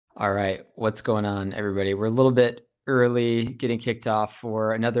All right, what's going on, everybody? We're a little bit early getting kicked off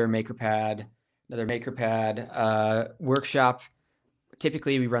for another Makerpad workshop.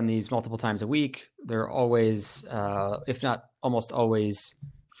 Typically, we run these multiple times a week. They're always, if not almost always,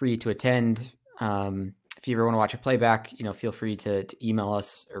 free to attend. If you ever want to watch a playback, feel free to email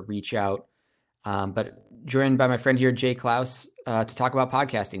us or reach out. But joined by my friend here, Jay Couse, to talk about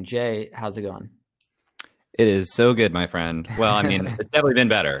podcasting. Jay, how's it going? It is so good, my friend. Well, I mean, it's definitely been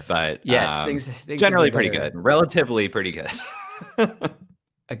better, but Yes, things generally have been pretty better. good, relatively pretty good.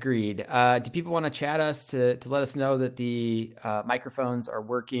 Agreed. Do people want to chat us to let us know that the microphones are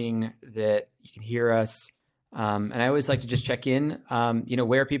working, that you can hear us? And I always like to just check in,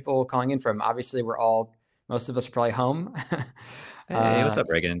 where are people calling in from? Obviously, most of us are probably home. Hey, what's up,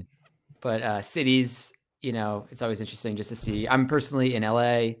 Reagan? But cities, it's always interesting just to see. I'm personally in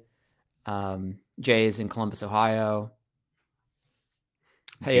LA. Jay is in Columbus, Ohio.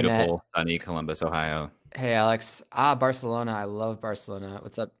 Hey, Beautiful, Annette. sunny Columbus, Ohio. Hey, Alex. Barcelona. I love Barcelona.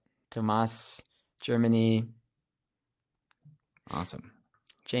 What's up, Tomas? Germany. Awesome.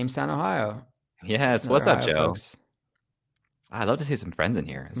 Jamestown, Ohio. Yes. What's up, Ohio Joe? folks. I'd love to see some friends in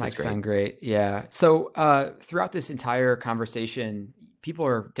here. This is Mics great. sound great. Yeah. So throughout this entire conversation, people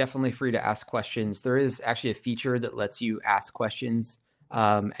are definitely free to ask questions. There is actually a feature that lets you ask questions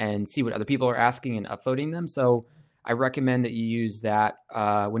and see what other people are asking and upvoting them. So I recommend that you use that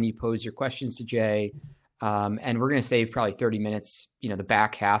when you pose your questions to Jay. And we're going to save probably 30 minutes, the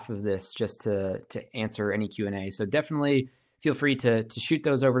back half of this just to answer any Q&A. So definitely feel free to shoot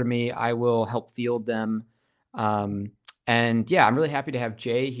those over to me. I will help field them. And yeah, I'm really happy to have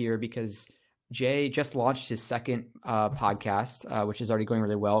Jay here because Jay just launched his second podcast, which is already going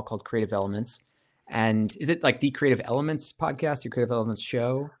really well, called Creative Elements. And is it like the Creative Elements podcast, your Creative Elements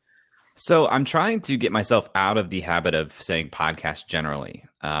show? So I'm trying to get myself out of the habit of saying podcast generally.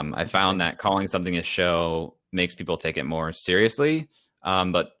 I found that calling something a show makes people take it more seriously.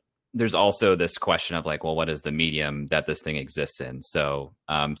 But there's also this question of like, well, what is the medium that this thing exists in? So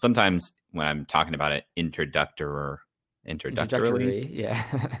sometimes when I'm talking about it introductorily, yeah.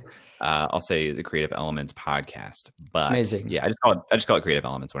 I'll say the Creative Elements podcast. But Amazing. yeah, I just call it Creative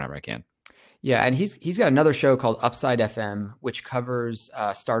Elements whenever I can. Yeah, and he's got another show called Upside FM, which covers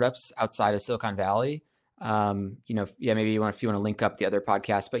startups outside of Silicon Valley. Maybe if you want to link up the other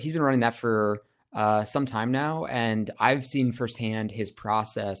podcasts, but he's been running that for some time now, and I've seen firsthand his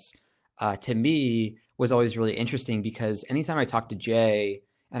process. To me, was always really interesting because anytime I talk to Jay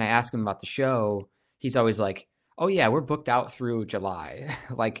and I ask him about the show, he's always like, "Oh yeah, we're booked out through July."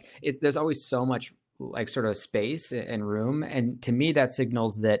 There's always so much like sort of space and room, and to me that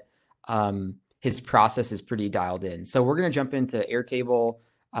signals that his process is pretty dialed in. So we're going to jump into Airtable.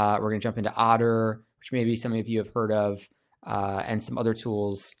 We're going to jump into Otter, which maybe some of you have heard of, and some other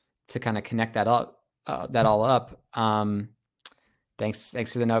tools to kind of connect that all up. Thanks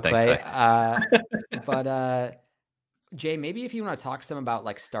for the note, Clay. But Jay, maybe if you want to talk some about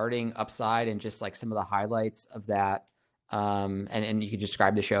like starting Upside and just like some of the highlights of that, and you could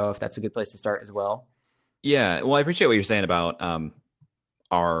describe the show if that's a good place to start as well. Yeah, well, I appreciate what you're saying about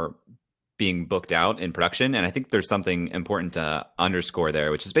our being booked out in production. And I think there's something important to underscore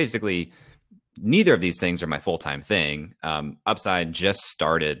there, which is basically neither of these things are my full-time thing. Upside just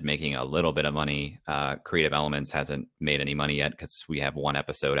started making a little bit of money. Creative Elements hasn't made any money yet because we have one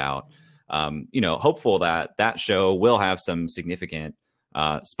episode out. Hopeful that show will have some significant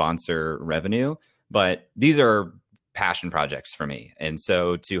sponsor revenue, but these are passion projects for me. And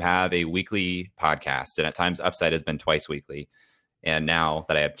so to have a weekly podcast, and at times Upside has been twice weekly, and now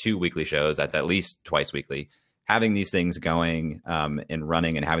that I have 2 weekly shows, that's at least twice weekly. Having these things going and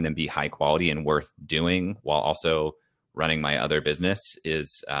running and having them be high quality and worth doing while also running my other business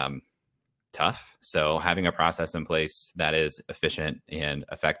is tough. So having a process in place that is efficient and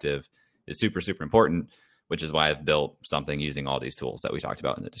effective is super, super important, which is why I've built something using all these tools that we talked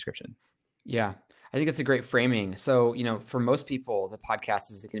about in the description. Yeah, I think it's a great framing. So, for most people, the podcast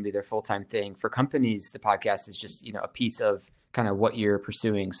is going to be their full-time thing. For companies, the podcast is just, a piece of kind of what you're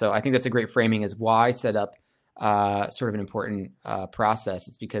pursuing. So I think that's a great framing is why set up sort of an important process.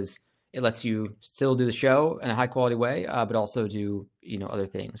 It's because it lets you still do the show in a high quality way, but also do, other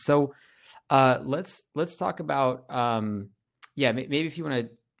things. So let's talk about, maybe if you want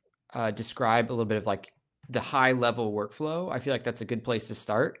to describe a little bit of like the high level workflow. I feel like that's a good place to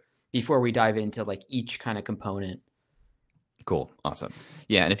start before we dive into like each kind of component. Cool. Awesome.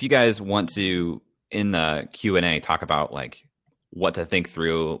 Yeah. And if you guys want to, in the Q&A, talk about like what to think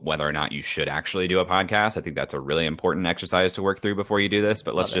through whether or not you should actually do a podcast, I think that's a really important exercise to work through before you do this.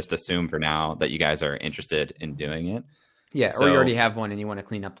 But let's just assume for now that you guys are interested in doing it. Yeah, or you already So have one and you want to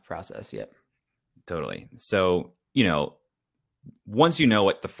clean up the process. Yep. totally. So, you know, once you know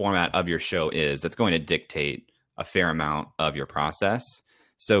what the format of your show is, that's going to dictate a fair amount of your process.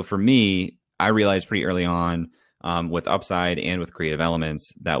 So for me, I realized pretty early on with Upside and with Creative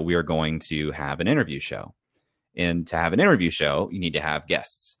Elements that we are going to have an interview show. And to have an interview show, you need to have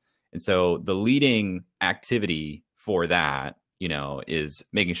guests. And so the leading activity for that, you know, is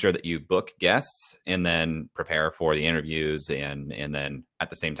making sure that you book guests and then prepare for the interviews. And then at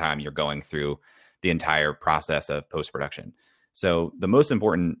the same time, you're going through the entire process of post-production. So the most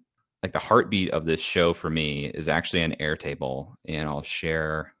important, like the heartbeat of this show for me is actually an Airtable. And I'll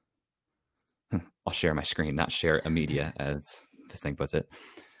share my screen, not share a media as this thing puts it.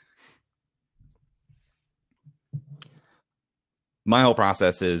 My whole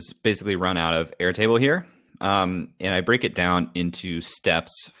process is basically run out of Airtable here. And I break it down into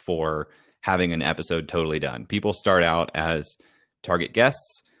steps for having an episode totally done. People start out as target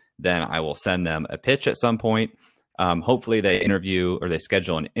guests. Then I will send them a pitch at some point. Hopefully they interview or they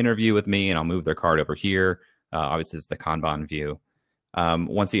schedule an interview with me and I'll move their card over here. Obviously, this is the Kanban view.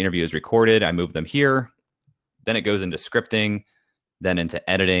 Once the interview is recorded, I move them here. Then it goes into scripting, then into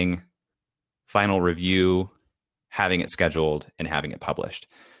editing, final review, having it scheduled, and having it published.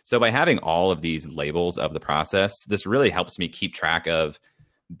 So by having all of these labels of the process, this really helps me keep track of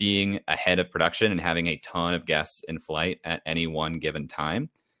being ahead of production and having a ton of guests in flight at any one given time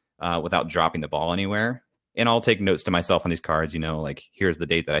without dropping the ball anywhere. And I'll take notes to myself on these cards, you know, like here's the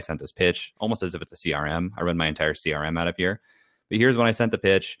date that I sent this pitch, almost as if it's a CRM. I run my entire CRM out of here. But here's when I sent the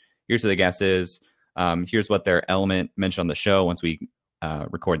pitch. Here's who the guest is. Here's what their element mentioned on the show once we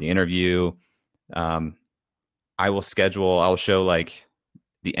record the interview. I'll show like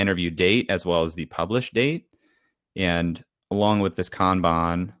the interview date as well as the published date. And along with this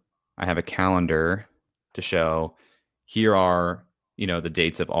Kanban, I have a calendar to show here are, you know, the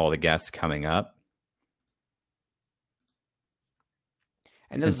dates of all the guests coming up.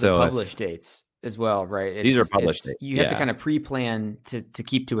 And those are the published dates as well, right? These are published dates. You have to kind of pre-plan to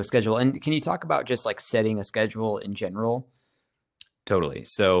keep to a schedule. And can you talk about just like setting a schedule in general? Totally.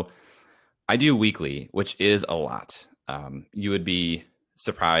 So I do weekly, which is a lot. You would be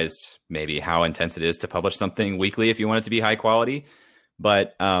surprised maybe how intense it is to publish something weekly if you want it to be high quality.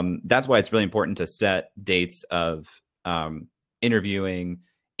 But that's why it's really important to set dates of interviewing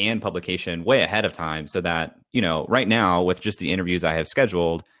and publication way ahead of time so that, you know, right now with just the interviews I have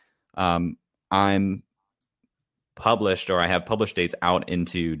scheduled, I'm published or I have published dates out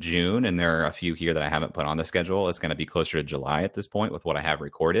into June. And there are a few here that I haven't put on the schedule. It's going to be closer to July at this point with what I have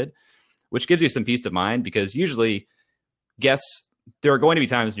recorded, which gives you some peace of mind because usually guests, there are going to be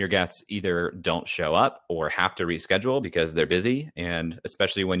times when your guests either don't show up or have to reschedule because they're busy. And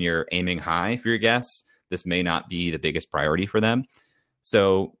especially when you're aiming high for your guests, this may not be the biggest priority for them.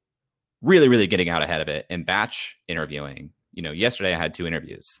 So really, really getting out ahead of it and batch interviewing. You know, yesterday I had 2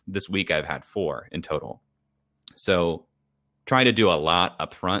 interviews. This week I've had 4 in total. So try to do a lot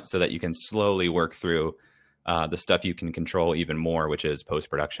up front so that you can slowly work through the stuff you can control even more, which is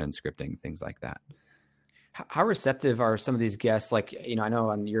post-production, scripting, things like that. How receptive are some of these guests? Like, you know, I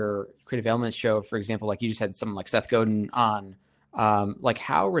know on your Creative Elements show, for example, like you just had someone like Seth Godin on. Like,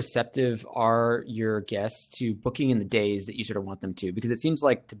 how receptive are your guests to booking in the days that you sort of want them to? Because it seems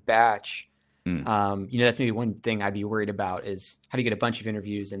like to batch, you know, that's maybe one thing I'd be worried about is how do you get a bunch of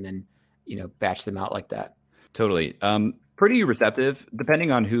interviews and then, you know, batch them out like that? Totally. Pretty receptive.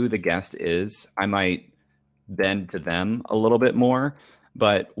 Depending on who the guest is, I might bend to them a little bit more.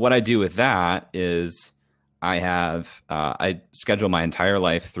 But what I do with that is I schedule my entire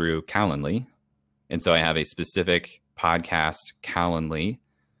life through Calendly. And so I have a specific podcast Calendly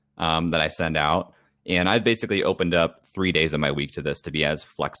that I send out. And I've basically opened up 3 days of my week to this to be as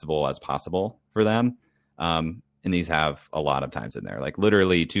flexible as possible for them. And these have a lot of times in there, like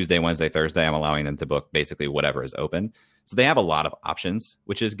literally Tuesday, Wednesday, Thursday, I'm allowing them to book basically whatever is open. So they have a lot of options,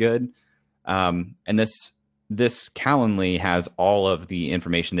 which is good. And this Calendly has all of the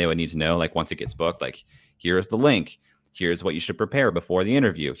information they would need to know. Like once it gets booked, like here's the link, here's what you should prepare before the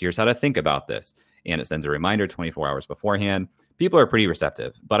interview, here's how to think about this. And it sends a reminder 24 hours beforehand. People are pretty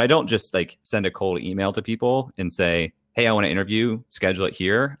receptive, but I don't just like send a cold email to people and say, hey, I want to interview, schedule it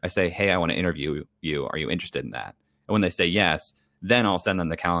here. I say, hey, I want to interview you. Are you interested in that? And when they say yes, then I'll send them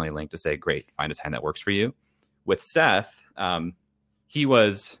the Calendly link to say, great, find a time that works for you. With Seth, he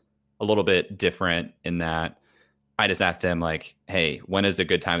was a little bit different in that I just asked him like, hey, when is a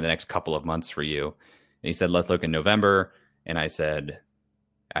good time in the next couple of months for you? And he said, let's look in November. And I said,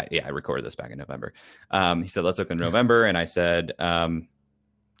 I recorded this back in November. He said, let's look in November. And I said,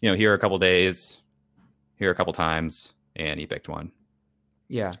 here are a couple days, here are a couple times. and he picked one.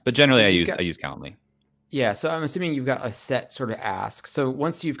 Yeah. But So generally, you've I got use Calendly. Yeah, so I'm assuming you've got a set sort of ask. So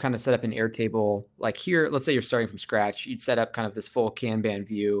once you've kind of set up an Airtable, like here, let's say you're starting from scratch, you'd set up kind of this full Kanban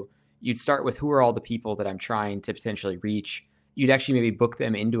view. You'd start with who are all the people that I'm trying to potentially reach. You'd actually maybe book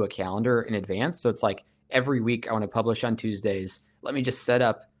them into a calendar in advance. So it's like every week I want to publish on Tuesdays. Let me just set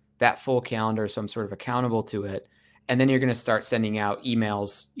up that full calendar so I'm sort of accountable to it. And then you're going to start sending out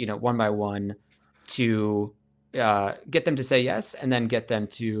emails, one by one to get them to say yes and then get them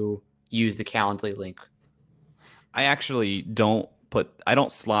to use the Calendly link. I actually I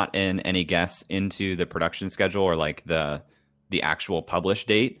don't slot in any guests into the production schedule or like the actual publish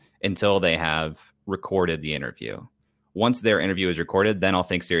date until they have recorded the interview. Once their interview is recorded, then I'll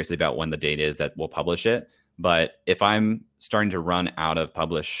think seriously about when the date is that we'll publish it. But if I'm starting to run out of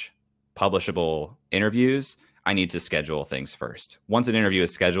publishable interviews, I need to schedule things first. Once an interview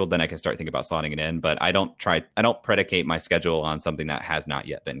is scheduled, then I can start thinking about slotting it in. But I don't predicate my schedule on something that has not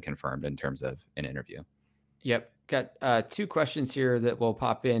yet been confirmed in terms of an interview. Yep. Got two questions here that will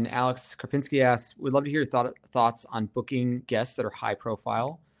pop in. Alex Karpinski asks, we'd love to hear your thoughts on booking guests that are high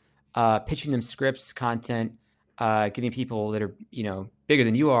profile, pitching them scripts, content, getting people that are, bigger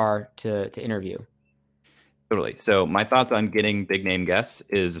than you are to interview. Totally. So my thoughts on getting big name guests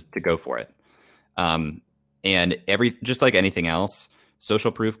is to go for it. And just like anything else,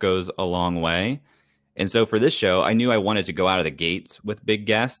 social proof goes a long way. And so for this show, I knew I wanted to go out of the gates with big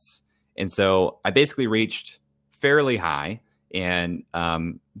guests. And so I basically reached fairly high and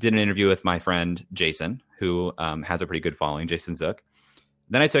did an interview with my friend Jason, who has a pretty good following, Jason Zook.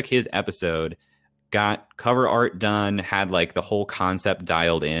 Then I took his episode, got cover art done, had like the whole concept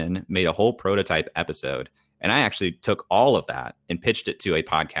dialed in, made a whole prototype episode. And I actually took all of that and pitched it to a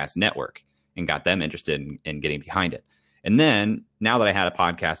podcast network and got them interested in getting behind it. And then now that I had a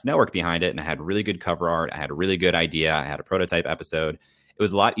podcast network behind it and I had really good cover art, I had a really good idea, I had a prototype episode, it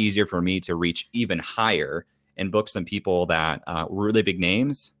was a lot easier for me to reach even higher and book some people that were really big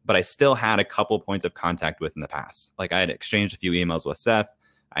names, but I still had a couple points of contact with in the past. Like I had exchanged a few emails with Seth.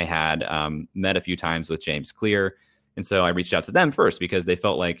 I had met a few times with James Clear. And so I reached out to them first because they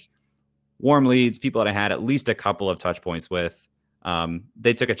felt like warm leads, people that I had at least a couple of touch points with.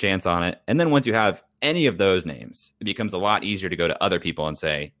 They took a chance on it. And then once you have any of those names, it becomes a lot easier to go to other people and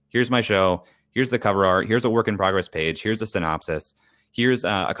say, here's my show, here's the cover art, here's a work in progress page, here's a synopsis, here's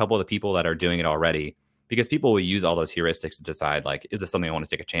a couple of the people that are doing it already. Because people will use all those heuristics to decide, like, is this something I want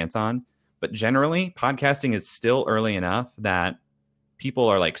to take a chance on? But generally, podcasting is still early enough that people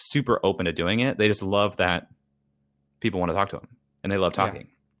are like super open to doing it. They just love that people want to talk to them and they love talking.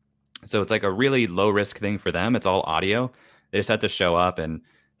 Yeah. So it's like a really low risk thing for them. It's all audio. They just have to show up and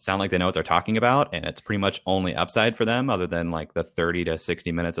sound like they know what they're talking about. And it's pretty much only upside for them other than like the 30 to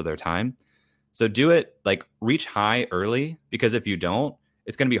 60 minutes of their time. So do it, like reach high early, because if you don't,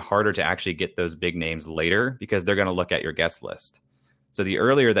 it's going to be harder to actually get those big names later because they're going to look at your guest list. So the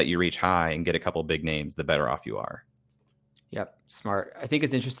earlier that you reach high and get a couple big names, the better off you are. Yep. Smart. I think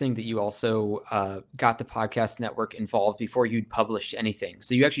it's interesting that you also got the podcast network involved before you'd published anything.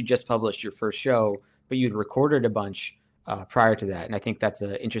 So you actually just published your first show, but you'd recorded a bunch prior to that. And I think that's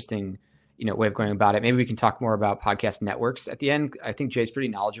an interesting, way of going about it. Maybe we can talk more about podcast networks at the end. I think Jay's pretty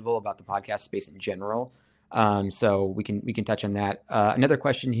knowledgeable about the podcast space in general. So we can touch on that. Another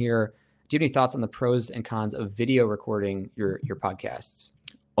question here. Do you have any thoughts on the pros and cons of video recording your podcasts?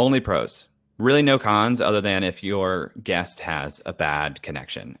 Only pros. Really no cons other than if your guest has a bad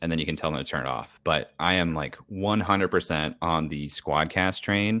connection and then you can tell them to turn it off. But I am like 100% on the Squadcast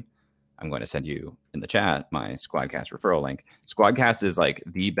train. I'm going to send you in the chat my Squadcast referral link. Squadcast is like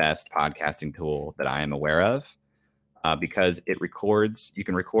the best podcasting tool that I am aware of because it records. You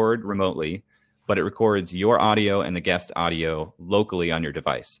can record remotely, but it records your audio and the guest audio locally on your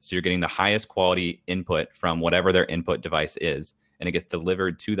device. So you're getting the highest quality input from whatever their input device is, and it gets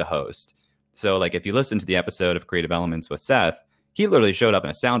delivered to the host. So like if you listen to the episode of Creative Elements with Seth, he literally showed up in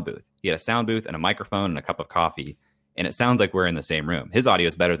a sound booth. He had a sound booth and a microphone and a cup of coffee, and it sounds like we're in the same room. His audio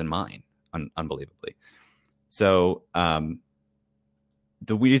is better than mine, unbelievably. So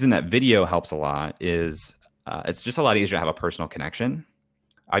the reason that video helps a lot is it's just a lot easier to have a personal connection.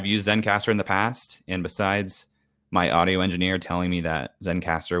 I've used Zencastr in the past, and besides my audio engineer telling me that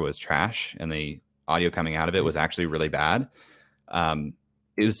Zencastr was trash and the audio coming out of it was actually really bad,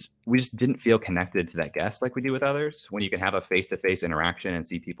 we just didn't feel connected to that guest like we do with others. When you can have a face-to-face interaction and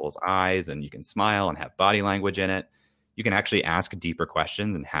see people's eyes and you can smile and have body language in it, you can actually ask deeper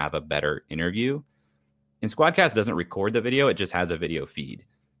questions and have a better interview. And Squadcast doesn't record the video, it just has a video feed.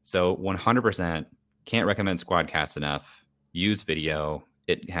 So 100% can't recommend Squadcast enough. Use video.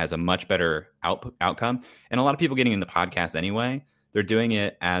 it has a much better outcome. And a lot of people getting into podcasts anyway, they're doing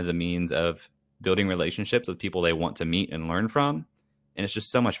it as a means of building relationships with people they want to meet and learn from. And it's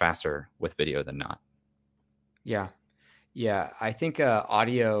just so much faster with video than not. Yeah. Yeah. I think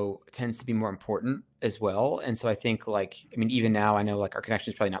audio tends to be more important as well. And so I think even now I know like our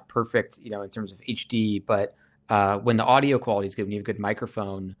connection is probably not perfect, in terms of HD, but when the audio quality is good, when you have a good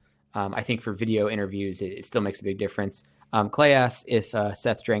microphone, I think for video interviews, it still makes a big difference. Clay asks if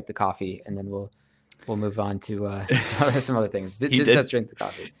Seth drank the coffee, and then we'll move on to some other things. Did Seth drink the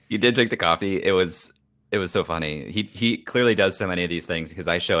coffee? He did drink the coffee. It was so funny. He clearly does so many of these things because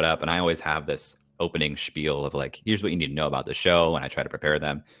I showed up and I always have this opening spiel of like, here's what you need to know about the show, and I try to prepare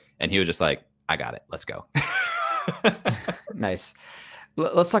them. And he was just like, I got it. Let's go. Nice.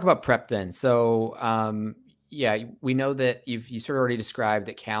 Let's talk about prep then. So we know that you sort of already described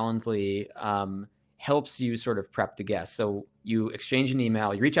that Calendly helps you sort of prep the guests. So you exchange an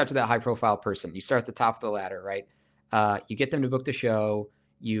email, you reach out to that high profile person, you start at the top of the ladder, right? You get them to book the show,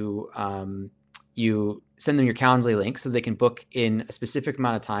 you send them your Calendly link so they can book in a specific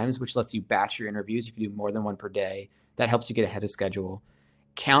amount of times, which lets you batch your interviews. You can do more than one per day. That helps you get ahead of schedule.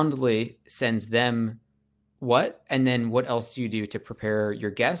 Calendly sends them what? And then what else do you do to prepare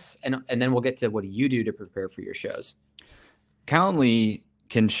your guests? And then we'll get to what do you do to prepare for your shows? Calendly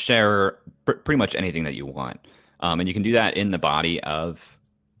can share pretty much anything that you want. And you can do that in the body of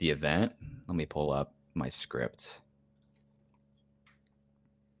the event. Let me pull up my script.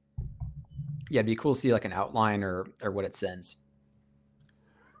 Yeah, it'd be cool to see like an outline or what it sends.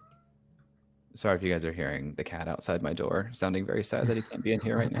 Sorry if you guys are hearing the cat outside my door, sounding very sad that he can't be in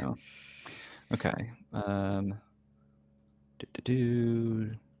here right now. Okay. Back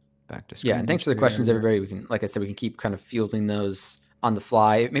to screen. Yeah, and thanks for the questions, everybody. We can, like I said, we can keep kind of fielding those on the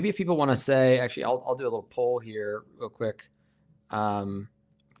fly. Maybe if people want to say, actually, I'll do a little poll here real quick.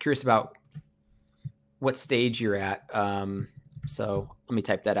 Curious about what stage you're at. So let me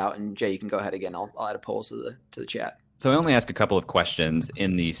type that out, and Jay, you can go ahead again. I'll add a poll to the chat. So I only ask a couple of questions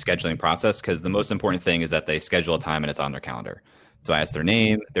in the scheduling process because the most important thing is that they schedule a time and it's on their calendar. So I ask their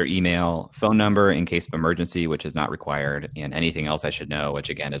name, their email, phone number in case of emergency, which is not required, and anything else I should know, which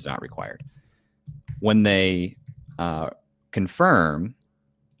again is not required. When they confirm,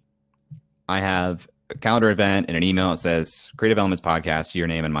 I have a calendar event and an email that says Creative Elements Podcast, your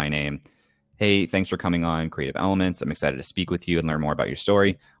name and my name. Hey, thanks for coming on Creative Elements. I'm excited to speak with you and learn more about your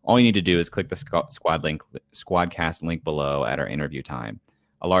story. All you need to do is click the Squadcast link below at our interview time.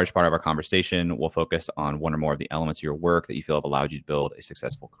 A large part of our conversation will focus on one or more of the elements of your work that you feel have allowed you to build a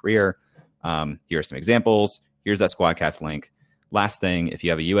successful career. Here are some examples. Here's that Squadcast link. Last thing, if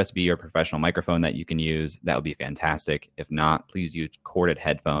you have a USB or professional microphone that you can use, that would be fantastic. If not, please use corded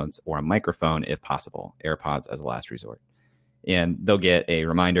headphones or a microphone if possible. AirPods as a last resort. And they'll get a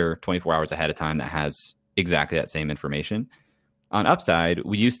reminder 24 hours ahead of time that has exactly that same information. On Upside,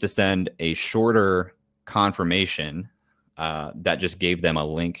 we used to send a shorter confirmation that just gave them a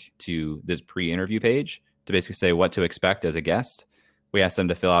link to this pre-interview page to basically say what to expect as a guest. We asked them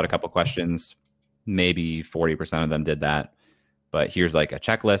to fill out a couple questions. Maybe 40% of them did that. But here's like a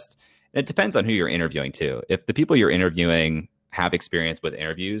checklist. It depends on who you're interviewing too. If the people you're interviewing have experience with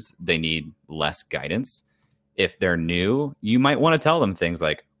interviews, they need less guidance. If they're new, you might want to tell them things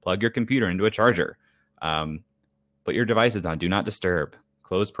like plug your computer into a charger, put your devices on do not disturb,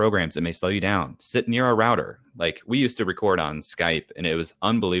 close programs that may slow you down, sit near a router. Like we used to record on Skype and it was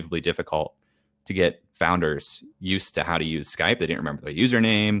unbelievably difficult to get founders used to how to use Skype. They didn't remember their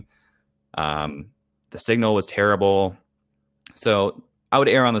username. The signal was terrible. So I would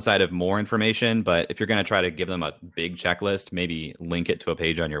err on the side of more information, but if you're going to try to give them a big checklist, maybe link it to a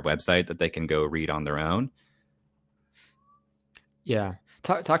page on your website that they can go read on their own. Yeah.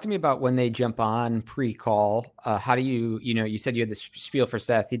 Talk to me about when they jump on pre-call. How do you said you had this spiel for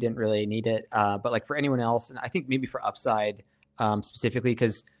Seth. He didn't really need it. But like for anyone else, and I think maybe for Upside specifically,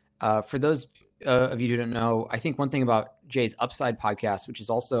 because for those of you who don't know, I think one thing about Jay's Upside podcast, which is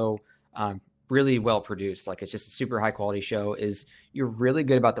also really well produced, like it's just a super high quality show, is you're really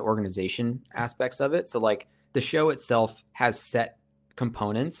good about the organization aspects of it. So like the show itself has set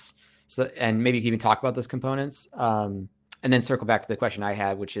components. So, and maybe you can even talk about those components. And then circle back to the question I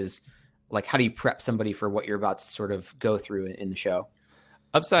had, which is like, how do you prep somebody for what you're about to sort of go through in the show?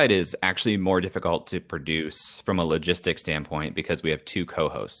 Upside is actually more difficult to produce from a logistics standpoint because we have two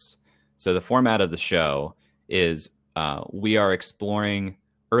co-hosts. So the format of the show is we are exploring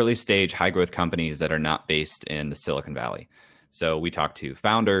early stage high growth companies that are not based in the Silicon Valley. So we talk to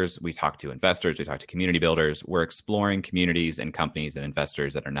founders, we talk to investors, we talk to community builders. We're exploring communities and companies and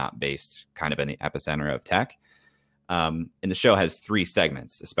investors that are not based kind of in the epicenter of tech. And the show has 3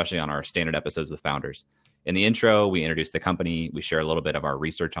 segments, especially on our standard episodes with founders. In the intro, we introduce the company. We share a little bit of our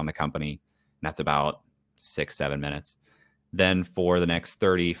research on the company. And that's about 6-7 minutes. Then for the next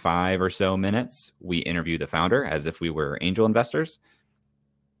 35 or so minutes, we interview the founder as if we were angel investors.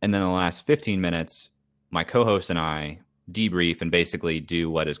 And then the last 15 minutes, my co-host and I debrief and basically do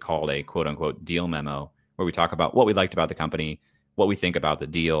what is called a quote unquote deal memo, where we talk about what we liked about the company, what we think about the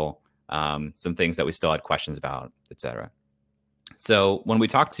deal, some things that we still had questions about, etc. So when we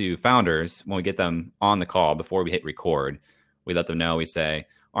talk to founders, when we get them on the call before we hit record, we let them know, we say,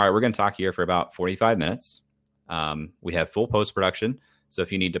 all right, we're going to talk here for about 45 minutes. We have full post-production. So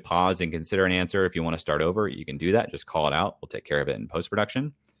if you need to pause and consider an answer, if you want to start over, you can do that. Just call it out. We'll take care of it in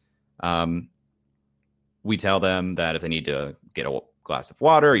post-production. We tell them that if they need to get a glass of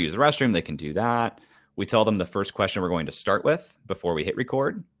water or use the restroom, they can do that. We tell them the first question we're going to start with before we hit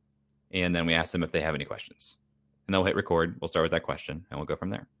record. And then we ask them if they have any questions. And they'll hit record. We'll start with that question and we'll go from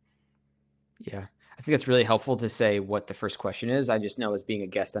there. Yeah. I think it's really helpful to say what the first question is. I just know as being a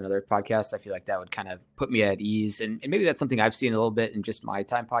guest on other podcasts, I feel like that would kind of put me at ease. And maybe that's something I've seen a little bit in just my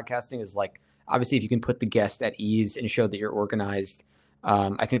time podcasting is like, obviously, if you can put the guest at ease and show that you're organized,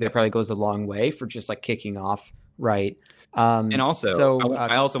 I think that probably goes a long way for just like kicking off. Right. And also,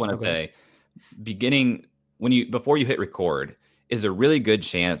 I also want to say before you hit record is a really good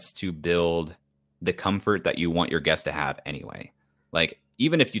chance to build the comfort that you want your guest to have anyway. Like,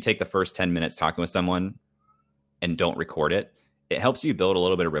 even if you take the first 10 minutes talking with someone and don't record it, it helps you build a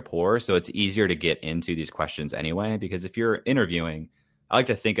little bit of rapport. So it's easier to get into these questions anyway, because if you're interviewing, I like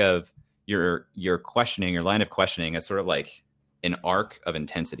to think of your questioning, your line of questioning as sort of like an arc of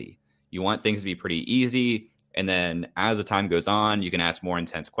intensity. You want things to be pretty easy. And then as the time goes on, you can ask more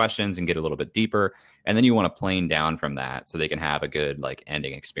intense questions and get a little bit deeper. And then you want to plane down from that so they can have a good like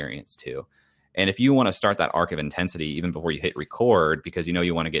ending experience too. And if you want to start that arc of intensity even before you hit record, because you know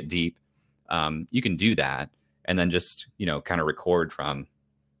you want to get deep, you can do that, and then just kind of record from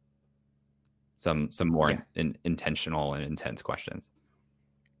some more intentional and intense questions.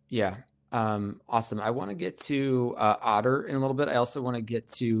 Yeah, awesome. I want to get to Otter in a little bit. I also want to get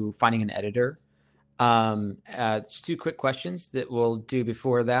to finding an editor. Just 2 quick questions that we'll do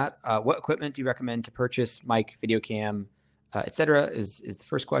before that. What equipment do you recommend to purchase? Mic, video cam, etc. is the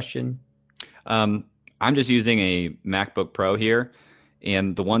first question. I'm just using a MacBook Pro here.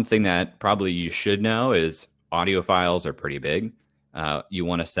 And the one thing that probably you should know is audio files are pretty big. You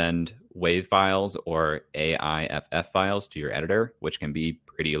want to send WAV files or AIFF files to your editor, which can be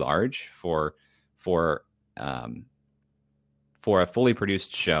pretty large for a fully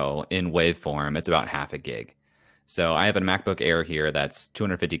produced show in WAV form. It's about half a gig. So I have a MacBook Air here that's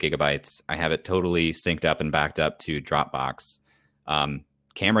 250 gigabytes. I have it totally synced up and backed up to Dropbox.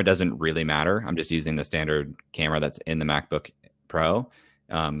 Camera doesn't really matter. I'm just using the standard camera that's in the MacBook Pro,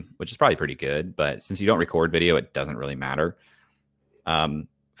 which is probably pretty good. But since you don't record video, it doesn't really matter.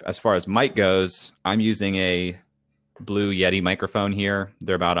 As far as mic goes, I'm using a Blue Yeti microphone here.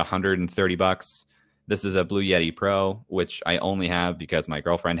 They're about $130. This is a Blue Yeti Pro, which I only have because my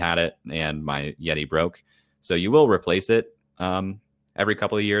girlfriend had it and my Yeti broke. So you will replace it every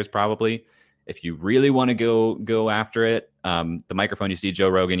couple of years probably. If you really want to go after it, the microphone you see Joe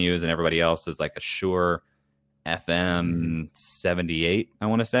Rogan use and everybody else is like a Shure FM 78, I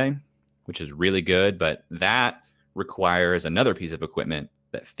want to say, which is really good. But that requires another piece of equipment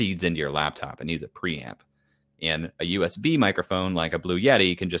that feeds into your laptop. It needs a preamp. And a USB microphone like a Blue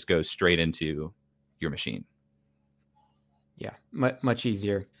Yeti can just go straight into your machine. Yeah, much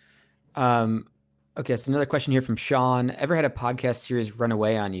easier. Okay, so another question here from Sean. Ever had a podcast series run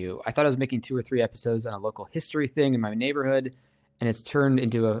away on you? I thought I was making 2 or 3 episodes on a local history thing in my neighborhood, and it's turned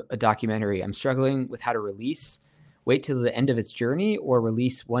into a documentary. I'm struggling with how to release. Wait till the end of its journey or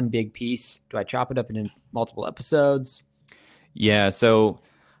release one big piece? Do I chop it up into multiple episodes? Yeah, so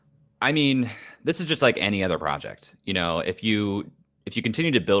I mean, this is just like any other project. If you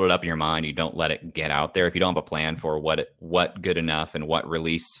continue to build it up in your mind, you don't let it get out there. If you don't have a plan for what good enough and what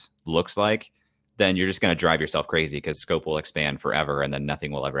release looks like, then you're just going to drive yourself crazy because scope will expand forever and then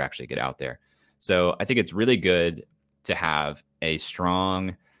nothing will ever actually get out there. So I think it's really good to have a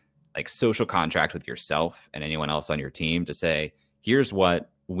strong like social contract with yourself and anyone else on your team to say, here's what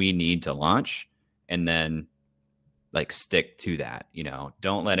we need to launch, and then like stick to that.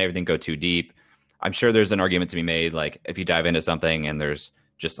 Don't let everything go too deep. I'm sure there's an argument to be made, like if you dive into something and there's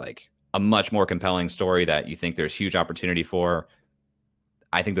just like a much more compelling story that you think there's huge opportunity for,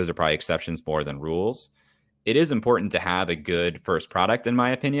 I think those are probably exceptions more than rules. It is important to have a good first product, in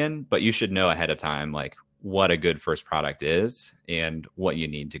my opinion, but you should know ahead of time, like what a good first product is and what you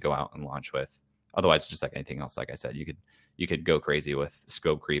need to go out and launch with. Otherwise, just like anything else, like I said, you could go crazy with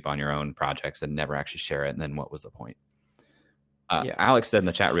scope creep on your own projects and never actually share it. And then what was the point? Alex said in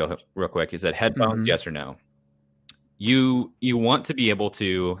the chat real quick, he said headphones, yes or no? You want to be able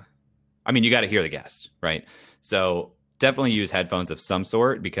to, I mean, you got to hear the guest, right? So definitely use headphones of some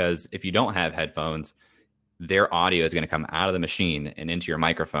sort, because if you don't have headphones, their audio is going to come out of the machine and into your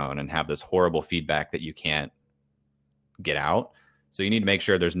microphone and have this horrible feedback that you can't get out. So you need to make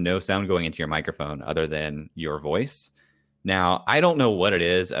sure there's no sound going into your microphone other than your voice. Now, I don't know what it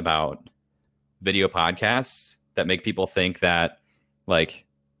is about video podcasts that make people think that, like,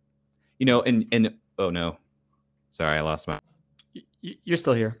 you know, oh no, sorry, I lost my. You're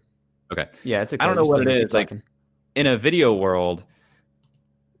still here. Okay. Yeah, it's okay. I don't know what it is. Like, in a video world,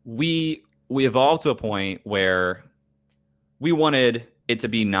 we evolved to a point where we wanted it to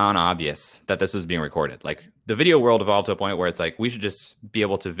be non-obvious that this was being recorded. Like, the video world evolved to a point where it's like, we should just be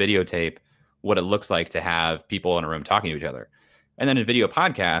able to videotape what it looks like to have people in a room talking to each other. And then in video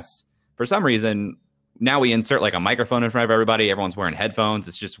podcasts, for some reason, now we insert like a microphone in front of everybody. Everyone's wearing headphones.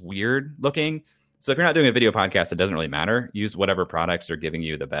 It's just weird looking. So if you're not doing a video podcast, it doesn't really matter. Use whatever products are giving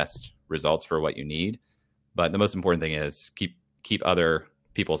you the best results for what you need. But the most important thing is keep other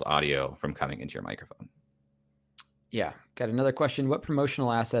people's audio from coming into your microphone. Yeah. Got another question. What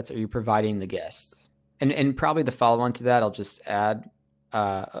promotional assets are you providing the guests? And probably the follow-on to that, I'll just add,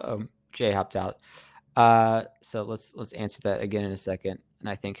 Jay hopped out. So let's answer that again in a second. And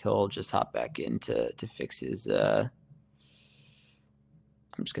I think he'll just hop back in to fix his, I'm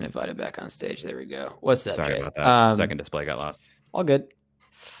just going to invite him back on stage. There we go. What's up, Sorry Jay? about that. Second display got lost. All good.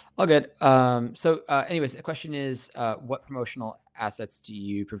 So anyways, the question is, what promotional assets do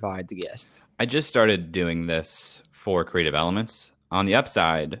you provide the guests? I just started doing this for Creative Elements. On the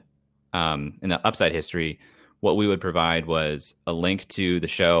upside, in the upside history, what we would provide was a link to the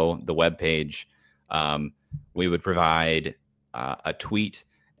show, the webpage. We would provide a tweet,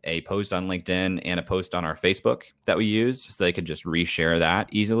 a post on LinkedIn, and a post on our Facebook that we use, so they could just reshare that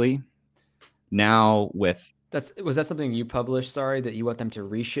easily. Now with was that something you published, sorry, that you want them to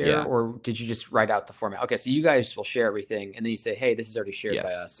reshare? Yeah. Or did you just write out the format? Okay, so you guys will share everything and then you say, hey, this is already shared by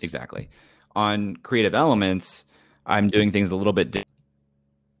us. Exactly. On Creative Elements, I'm doing things a little bit different.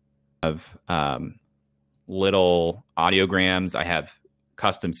 Of little audiograms. I have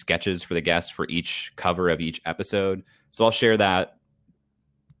custom sketches for the guests for each cover of each episode. So I'll share that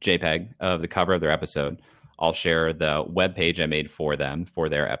JPEG of the cover of their episode. I'll share the web page I made for them for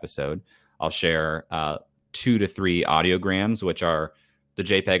their episode. I'll share 2 to 3 audiograms, which are the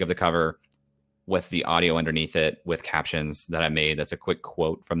JPEG of the cover with the audio underneath it with captions that I made. That's a quick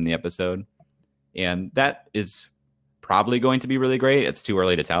quote from the episode. And that is probably going to be really great. It's too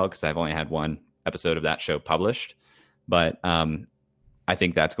early to tell because I've only had one episode of that show published. But I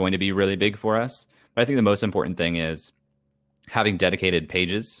think that's going to be really big for us. But I think the most important thing is having dedicated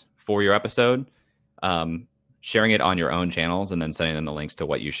pages for your episode, sharing it on your own channels, and then sending them the links to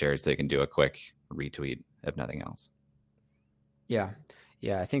what you shared so they can do a quick retweet, if nothing else. Yeah.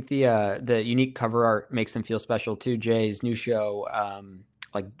 I think the unique cover art makes them feel special too. Jay's new show,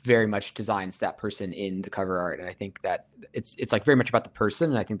 like very much designs that person in the cover art. And I think that it's like very much about the person.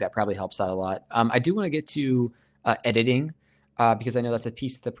 And I think that probably helps out a lot. I do want to get to editing because I know that's a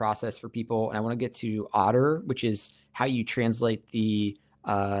piece of the process for people. And I want to get to Otter, which is how you translate the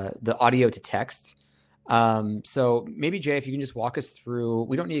audio to text. So maybe Jay, if you can just walk us through,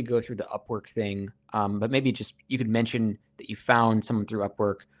 we don't need to go through the Upwork thing, but maybe just, you could mention that you found someone through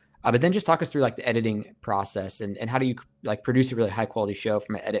Upwork, but then just talk us through like the editing process and how do you like produce a really high quality show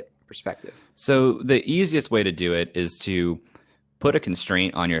from an edit perspective? So the easiest way to do it is to put a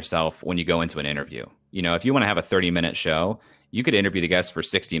constraint on yourself when you go into an interview. You know, if you want to have a 30-minute show, you could interview the guest for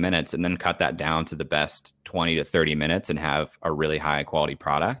 60 minutes and then cut that down to the best 20 to 30 minutes and have a really high quality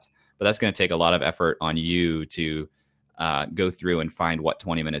product. But that's going to take a lot of effort on you to go through and find what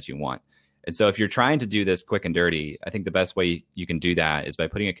 20 minutes you want. And so if you're trying to do this quick and dirty, I think the best way you can do that is by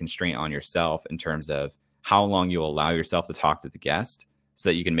putting a constraint on yourself in terms of how long you'll allow yourself to talk to the guest so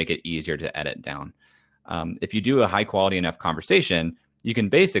that you can make it easier to edit down. If you do a high quality enough conversation, you can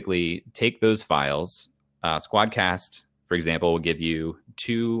basically take those files. Squadcast, for example, will give you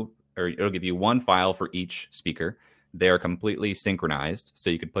it'll give you one file for each speaker. They are completely synchronized, so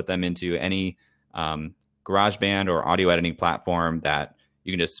you could put them into any GarageBand or audio editing platform that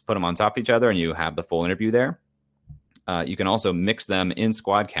you can just put them on top of each other and you have the full interview there. You can also mix them in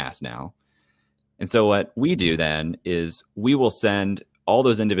Squadcast now. And so what we do then is we will send all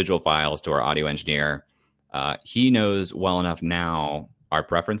those individual files to our audio engineer. He knows well enough now our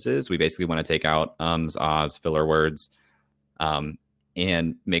preferences. We basically want to take out ums, ahs, filler words.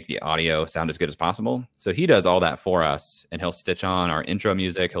 and make the audio sound as good as possible. So he does all that for us, and he'll stitch on our intro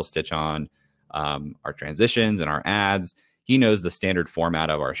music. He'll stitch on our transitions and our ads. He knows the standard format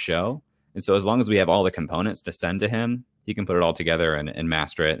of our show. And so as long as we have all the components to send to him, he can put it all together and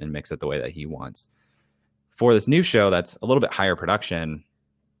master it and mix it the way that he wants. For this new show that's a little bit higher production,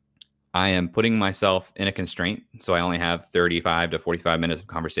 I am putting myself in a constraint. So I only have 35 to 45 minutes of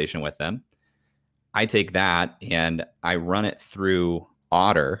conversation with them. I take that and I run it through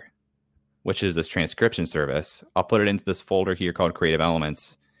Otter, which is this transcription service. I'll put it into this folder here called Creative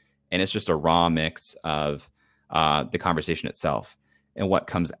Elements. And it's just a raw mix of the conversation itself. And what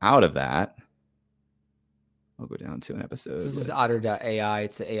comes out of that, I'll go down to an episode. This is OtterAI.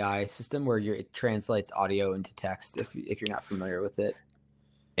 It's an AI system where it translates audio into text if you're not familiar with it.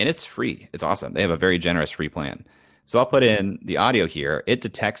 And it's free. It's awesome. They have a very generous free plan. So I'll put in the audio here. It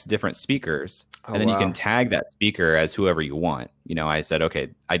detects different speakers. And then you can tag that speaker as whoever you want. You know, I said, okay,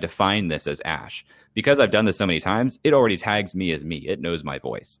 I define this as Ash. Because I've done this so many times, it already tags me as me. It knows my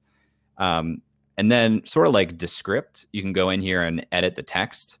voice. And then sort of like Descript, you can go in here and edit the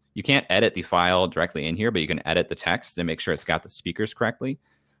text. You can't edit the file directly in here, but you can edit the text and make sure it's got the speakers correctly.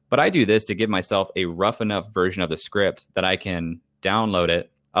 But I do this to give myself a rough enough version of the script that I can download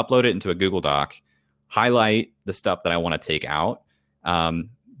it, upload it into a Google Doc, highlight the stuff that I want to take out,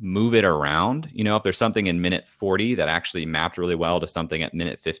 move it around. You know, if there's something in minute 40 that actually mapped really well to something at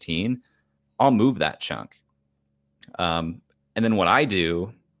minute 15, I'll move that chunk. And then what I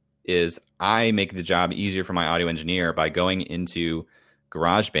do is I make the job easier for my audio engineer by going into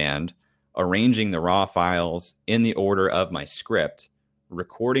GarageBand, arranging the raw files in the order of my script,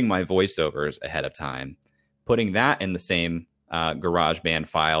 recording my voiceovers ahead of time, putting that in the same GarageBand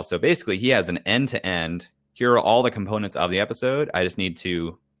file. So basically he has an end-to-end, here are all the components of the episode. I just need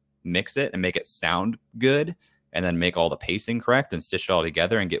to mix it and make it sound good, and then make all the pacing correct and stitch it all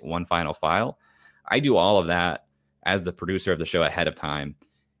together and get one final file. I do all of that as the producer of the show ahead of time.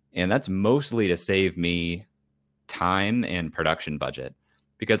 And that's mostly to save me time and production budget,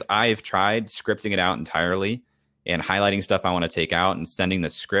 because I've tried scripting it out entirely and highlighting stuff I want to take out and sending the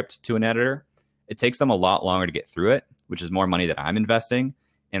script to an editor. It takes them a lot longer to get through it, which is more money that I'm investing.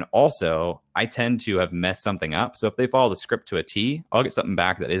 And also, I tend to have messed something up. So if they follow the script to a T, I'll get something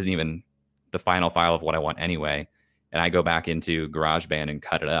back that isn't even the final file of what I want anyway. And I go back into GarageBand and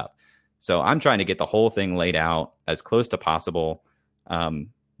cut it up. So I'm trying to get the whole thing laid out as close to possible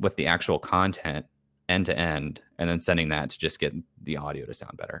with the actual content end to end, and then sending that to just get the audio to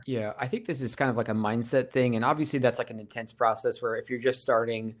sound better. Yeah, I think this is kind of like a mindset thing. And obviously that's like an intense process where if you're just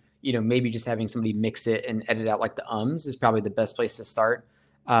starting, you know, maybe just having somebody mix it and edit out like the ums is probably the best place to start.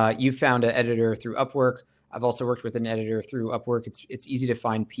 You found an editor through Upwork. I've also worked with an editor through Upwork. It's easy to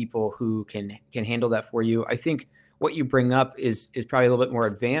find people who can handle that for you. I think what you bring up is probably a little bit more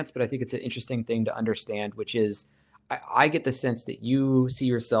advanced, but I think it's an interesting thing to understand, which is I get the sense that you see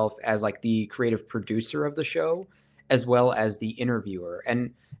yourself as like the creative producer of the show, as well as the interviewer.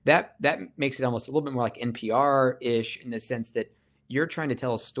 And that makes it almost a little bit more like NPR-ish in the sense that you're trying to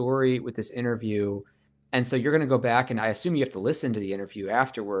tell a story with this interview. And so you're going to go back, and I assume you have to listen to the interview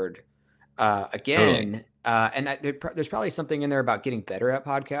afterward again. Totally. There's probably something in there about getting better at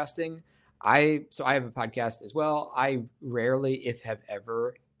podcasting. So I have a podcast as well. I rarely, if have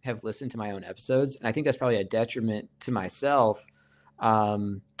ever, have listened to my own episodes. And I think that's probably a detriment to myself.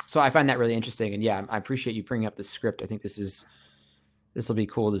 So I find that really interesting. And yeah, I appreciate you bringing up the script. I think this will be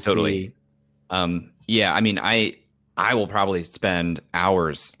cool to see. Yeah. I mean, I will probably spend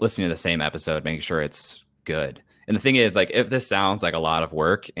hours listening to the same episode, making sure it's good. And the thing is, like, if this sounds like a lot of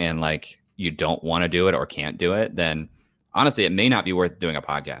work and like you don't want to do it or can't do it, then honestly, it may not be worth doing a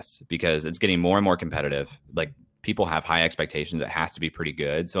podcast, because it's getting more and more competitive. Like, people have high expectations. It has to be pretty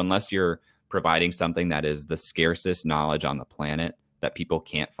good. So unless you're providing something that is the scarcest knowledge on the planet that people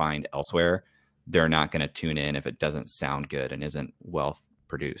can't find elsewhere, they're not going to tune in if it doesn't sound good and isn't well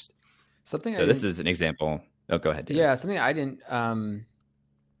produced. This is an example. Oh, go ahead, David. Yeah, something I didn't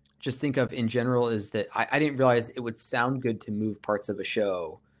just think of in general is that I didn't realize it would sound good to move parts of a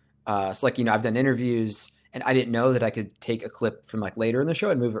show. So like, you know, I've done interviews and I didn't know that I could take a clip from like later in the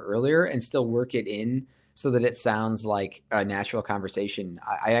show and move it earlier and still work it in so that it sounds like a natural conversation.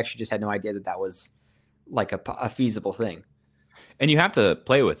 I actually just had no idea that was like a feasible thing. And you have to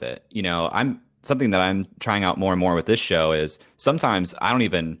play with it. You know, something that I'm trying out more and more with this show is sometimes I don't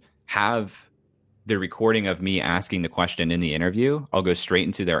even have the recording of me asking the question in the interview. I'll go straight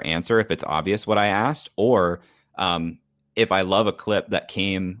into their answer if it's obvious what I asked, or if I love a clip that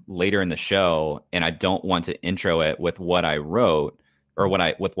came later in the show and I don't want to intro it with what I wrote or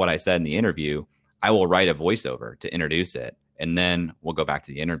with what I said in the interview, I will write a voiceover to introduce it and then we'll go back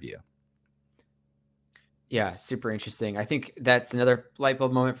to the interview. Yeah, super interesting. I think that's another light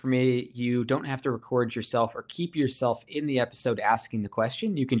bulb moment for me. You don't have to record yourself or keep yourself in the episode asking the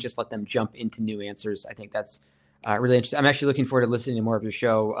question. You can just let them jump into new answers. I think that's really interesting. I'm actually looking forward to listening to more of your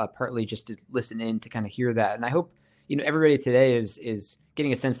show, partly just to listen in to kind of hear that. And I hope everybody today is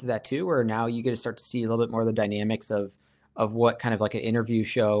getting a sense of that too, where now you get to start to see a little bit more of the dynamics of what kind of like an interview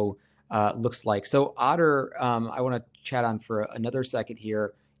show looks like. So Otter, I want to chat on for another second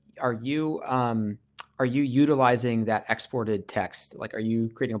here. Are you utilizing that exported text? Like, are you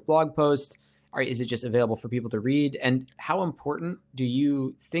creating a blog post? Is it just available for people to read? And how important do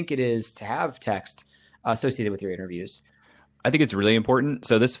you think it is to have text associated with your interviews? I think it's really important.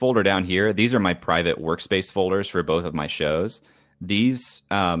 So this folder down here, these are my private workspace folders for both of my shows. These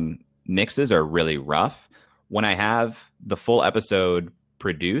mixes are really rough. When I have the full episode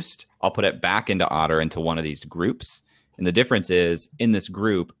produced, I'll put it back into Otter into one of these groups. And the difference is in this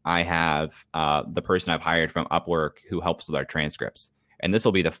group, I have the person I've hired from Upwork who helps with our transcripts. And this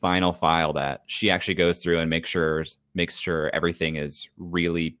will be the final file that she actually goes through and makes sure everything is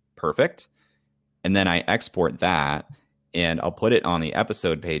really perfect. And then I export that and I'll put it on the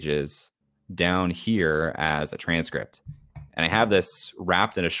episode pages down here as a transcript. And I have this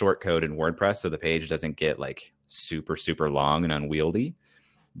wrapped in a short code in WordPress so the page doesn't get like super, super long and unwieldy.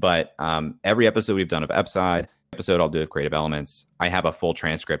 But every episode we've done of Upside, episode I'll do of Creative Elements, I have a full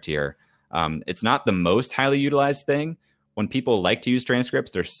transcript here. It's not the most highly utilized thing. When people like to use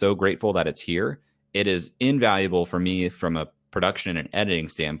transcripts, they're so grateful that it's here. It is invaluable for me from a production and editing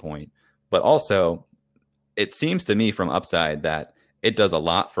standpoint, but also it seems to me from Upside that it does a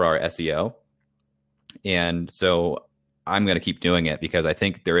lot for our SEO. And so I'm going to keep doing it because I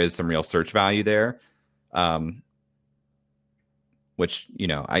think there is some real search value there. Which,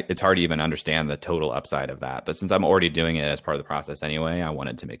 it's hard to even understand the total upside of that. But since I'm already doing it as part of the process anyway, I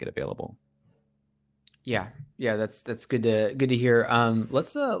wanted to make it available. Yeah, that's good to hear.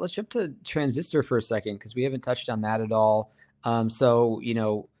 Let's jump to Transistor for a second because we haven't touched on that at all. So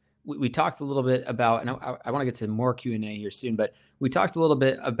we talked a little bit about, and I want to get to more Q&A here soon, but we talked a little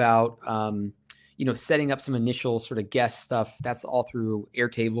bit about setting up some initial sort of guest stuff. That's all through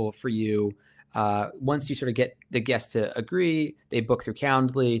Airtable for you. Once you sort of get the guest to agree, they book through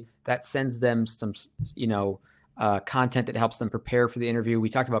Calendly. That sends them some, content that helps them prepare for the interview. We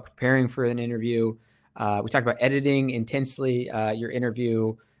talked about preparing for an interview. We talked about editing intensely your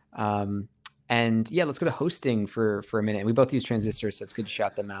interview. And yeah, let's go to hosting for a minute. We both use Transistor, so it's good to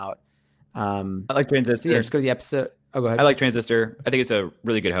shout them out. I like Transistor. So yeah, let's go to the episode. Oh, go ahead. I like Transistor. I think it's a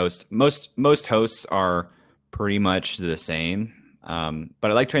really good host. Most hosts are pretty much the same.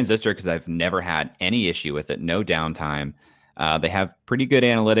 But I like Transistor because I've never had any issue with it. No downtime. They have pretty good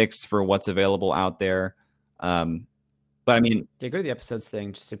analytics for what's available out there. But I mean, yeah, go to the episodes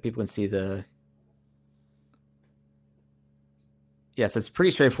thing just so people can see the. Yes, it's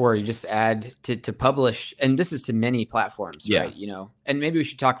pretty straightforward. You just add to publish, and this is to many platforms, yeah. Right? And maybe we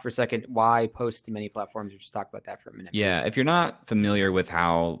should talk for a second why post to many platforms. Or just talk about that for a minute. Yeah, if you're not familiar with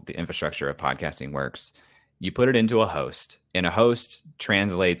how the infrastructure of podcasting works, you put it into a host, and a host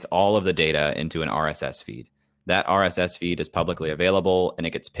translates all of the data into an RSS feed. That RSS feed is publicly available, and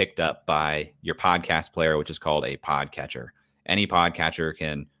it gets picked up by your podcast player, which is called a podcatcher. Any podcatcher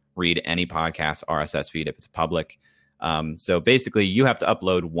can read any podcast RSS feed if it's public. So basically, you have to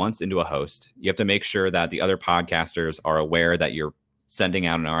upload once into a host. You have to make sure that the other podcasters are aware that you're sending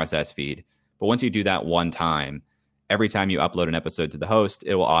out an RSS feed. But once you do that one time, every time you upload an episode to the host,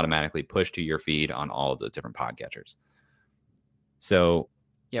 it will automatically push to your feed on all of the different podcatchers. So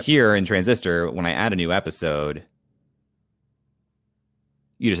Here in Transistor, when I add a new episode,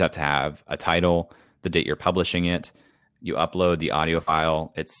 you just have to have a title, the date you're publishing it. You upload the audio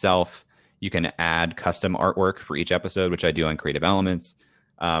file itself. You can add custom artwork for each episode, which I do on Creative Elements.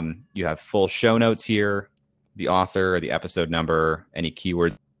 You have full show notes here, the author, the episode number, any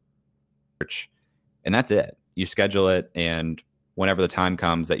keyword search, and that's it. You schedule it, and whenever the time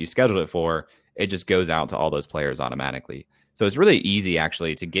comes that you scheduled it for, it just goes out to all those players automatically. So it's really easy,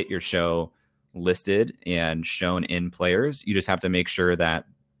 actually, to get your show listed and shown in players. You just have to make sure that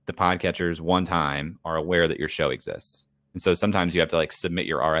the podcatchers one time are aware that your show exists. And so sometimes you have to submit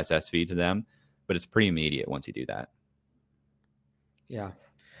your RSS feed to them, but it's pretty immediate once you do that. Yeah.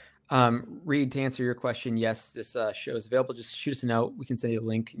 Reed, to answer your question, yes, this show is available. Just shoot us a note. We can send you a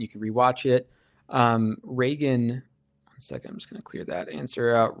link and you can rewatch it. Reagan, 1 second, I'm just going to clear that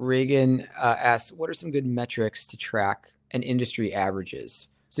answer out. Reagan asks, what are some good metrics to track and industry averages?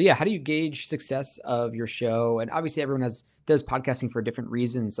 So yeah, how do you gauge success of your show? And obviously everyone does podcasting for a different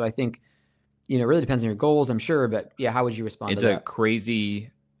reason. So I think, it really depends on your goals, I'm sure, but yeah, how would you respond to It's a that? crazy,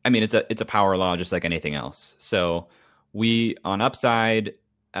 I mean, it's a power law just like anything else. So we on Upside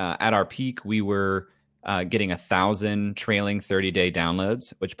at our peak, we were getting 1,000 trailing 30-day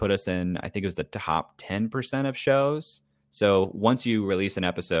downloads, which put us in, I think it was the top 10% of shows. So once you release an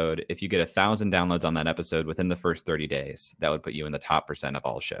episode, if you get 1,000 downloads on that episode within the first 30 days, that would put you in the top percent of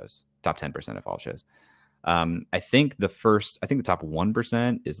all shows, top 10% of all shows. I think the top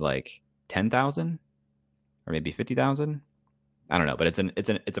 1% is like 10,000 or maybe 50,000. I don't know, but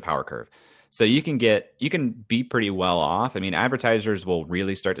it's a power curve. So you can be pretty well off. I mean, advertisers will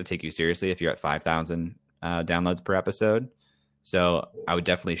really start to take you seriously if you're at 5,000 downloads per episode. So I would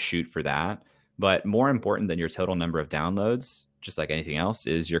definitely shoot for that. But more important than your total number of downloads, just like anything else,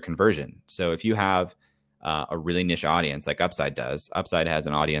 is your conversion. So if you have a really niche audience like Upside does, Upside has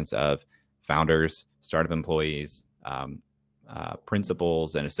an audience of founders, startup employees,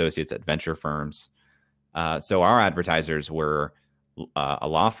 principals, and associates at venture firms. So our advertisers were a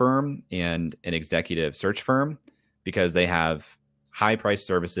law firm and an executive search firm because they have high price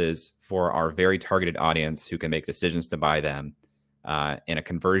services for our very targeted audience who can make decisions to buy them. And a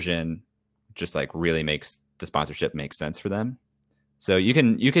conversion just like really makes the sponsorship make sense for them. So you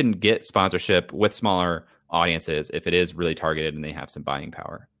can get sponsorship with smaller audiences if it is really targeted and they have some buying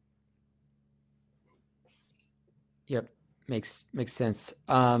power. Yep. Makes sense.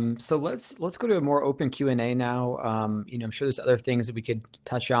 So let's go to a more open Q&A now. I'm sure there's other things that we could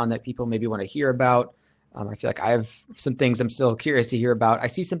touch on that people maybe want to hear about. I feel like I have some things I'm still curious to hear about. I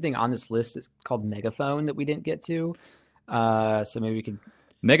see something on this list that's called Megaphone that we didn't get to. So maybe we could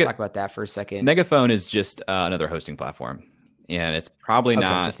talk about that for a second. Megaphone is just another hosting platform. And it's probably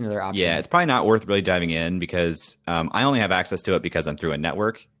not just another option. Yeah, it's probably not worth really diving in because I only have access to it because I'm through a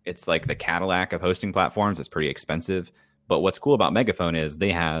network. It's like the Cadillac of hosting platforms. It's pretty expensive. But what's cool about Megaphone is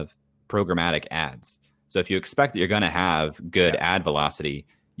they have programmatic ads. So if you expect that you're going to have good ad velocity,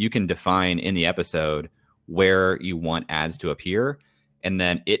 you can define in the episode where you want ads to appear. And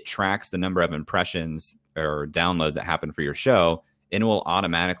then it tracks the number of impressions or downloads that happen for your show. And it will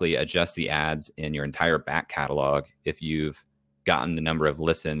automatically adjust the ads in your entire back catalog if you've gotten the number of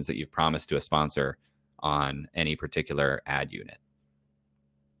listens that you've promised to a sponsor on any particular ad unit.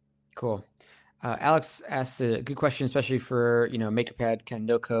 Cool. Alex asks a good question, especially for, Makerpad kind of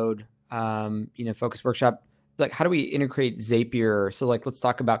no code, focus workshop. Like, how do we integrate Zapier? So like, let's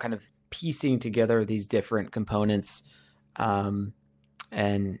talk about kind of piecing together these different components. This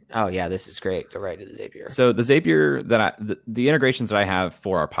is great. Go right to the Zapier. So the Zapier the integrations that I have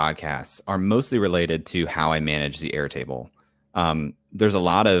for our podcasts are mostly related to how I manage the Airtable. There's a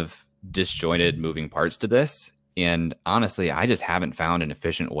lot of disjointed moving parts to this. And honestly, I just haven't found an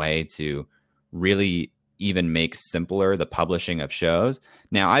efficient way to really even make simpler the publishing of shows.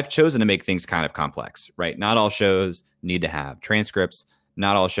 Now, I've chosen to make things kind of complex, right? Not all shows need to have transcripts.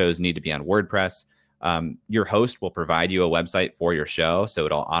 Not all shows need to be on WordPress. Your host will provide you a website for your show, so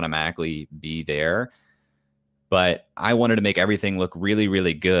it'll automatically be there. But I wanted to make everything look really,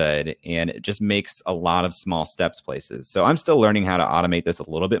 really good, and it just makes a lot of small steps places. So I'm still learning how to automate this a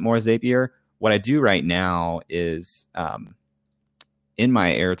little bit more, Zapier. What I do right now is in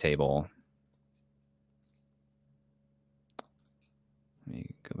my Airtable, let me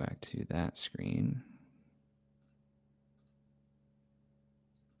go back to that screen.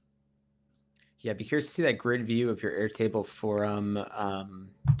 Yeah, be curious to see that grid view of your Airtable for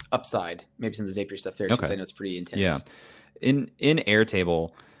Upside. Maybe some of the Zapier stuff there, because I know it's pretty intense. Yeah. In Airtable,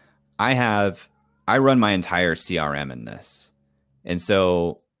 I run my entire CRM in this. And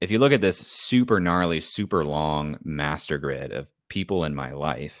so if you look at this super gnarly, super long master grid of people in my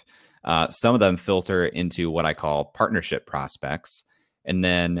life, some of them filter into what I call partnership prospects. And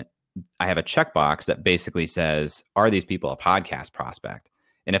then I have a checkbox that basically says, are these people a podcast prospect?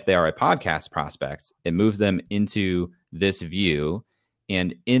 And if they are a podcast prospect, it moves them into this view.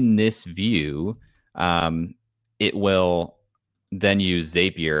 And in this view, it will then use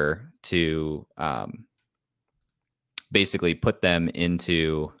Zapier to basically put them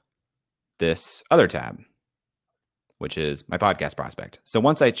into this other tab, which is my podcast prospect. So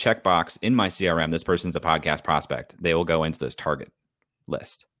once I checkbox in my CRM, this person's a podcast prospect, they will go into this target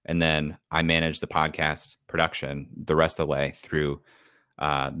list. And then I manage the podcast production the rest of the way through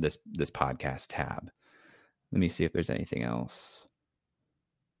this podcast tab. Let me see if there's anything else.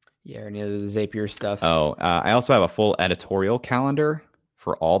 Yeah, any of the Zapier stuff. I also have a full editorial calendar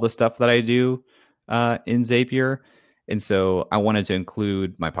for all the stuff that I do in Zapier. And so I wanted to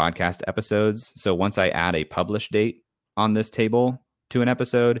include my podcast episodes. So once I add a publish date on this table to an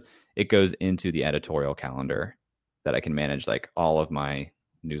episode, it goes into the editorial calendar that I can manage like all of my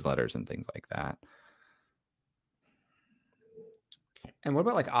newsletters and things like that. And what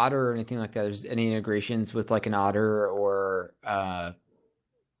about like Otter or anything like that? There's any integrations with like an Otter or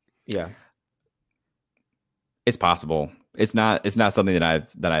yeah. It's possible. It's not something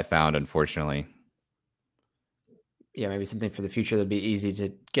that I've found, unfortunately. Yeah, maybe something for the future that'd be easy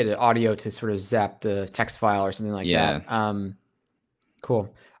to get an audio to sort of zap the text file or something like Yeah. that.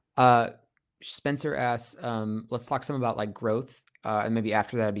 Cool. Uh, Spencer asks, let's talk some about like growth. And maybe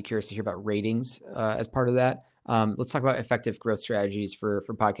after that, I'd be curious to hear about ratings as part of that. Let's talk about effective growth strategies for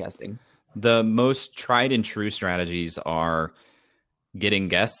podcasting. The most tried and true strategies are getting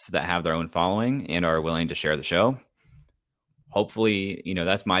guests that have their own following and are willing to share the show. Hopefully,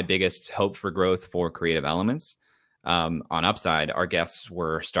 that's my biggest hope for growth for Creative Elements. On Upside, our guests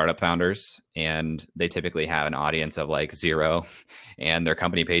were startup founders, and they typically have an audience of like 0, and their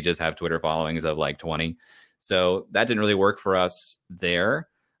company pages have Twitter followings of like 20. So that didn't really work for us there.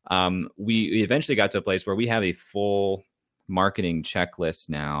 We eventually got to a place where we have a full marketing checklist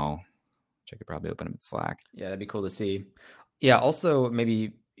now, which I could probably open up in Slack. Yeah, that'd be cool to see. Yeah, also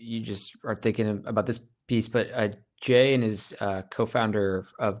maybe you just are thinking about this piece, but Jay and his co-founder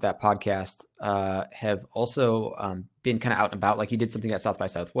of that podcast have also been kind of out and about. Like you did something at South by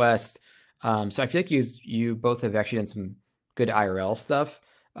Southwest. So I feel like you both have actually done some good IRL stuff.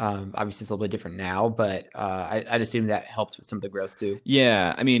 Obviously, it's a little bit different now, but I'd assume that helps with some of the growth too.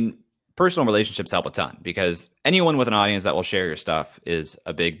 Yeah, I mean, personal relationships help a ton because anyone with an audience that will share your stuff is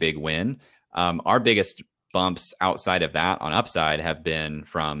a big, big win. Our biggest bumps outside of that on Upside have been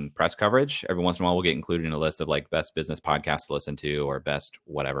from press coverage. Every once in a while, we'll get included in a list of like best business podcasts to listen to or best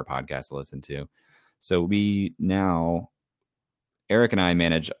whatever podcast to listen to. So Eric and I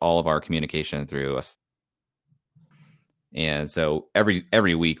manage all of our communication through us. And so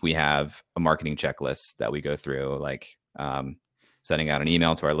every week we have a marketing checklist that we go through, like sending out an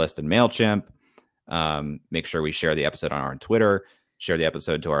email to our list in MailChimp, make sure we share the episode on our Twitter, share the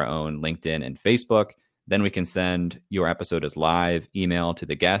episode to our own LinkedIn and Facebook. Then we can send your episode as live email to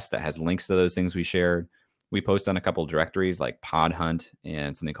the guest that has links to those things we shared. We post on a couple of directories like Pod Hunt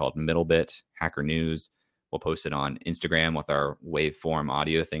and something called Middlebit, Hacker News. We'll post it on Instagram with our waveform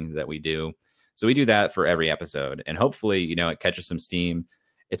audio things that we do. So we do that for every episode. And hopefully, it catches some steam.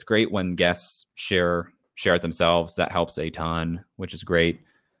 It's great when guests share it themselves. That helps a ton, which is great.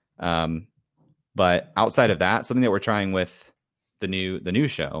 But outside of that, something that we're trying with the new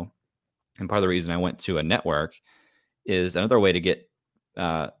show, and part of the reason I went to a network is another way to get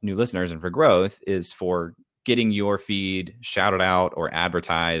new listeners and for growth is for getting your feed shouted out or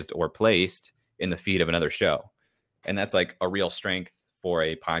advertised or placed in the feed of another show. And that's like a real strength for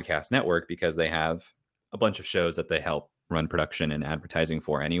a podcast network because they have a bunch of shows that they help run production and advertising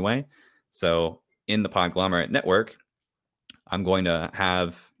for anyway. So in the Podglomerate network, I'm going to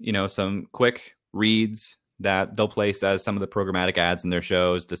have, some quick reads that they'll place as some of the programmatic ads in their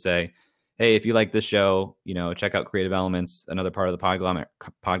shows to say, hey, if you like this show, check out Creative Elements, another part of the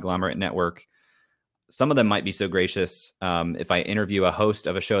Podglomerate network. Some of them might be so gracious. If I interview a host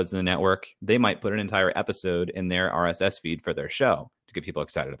of a show that's in the network, they might put an entire episode in their RSS feed for their show to get people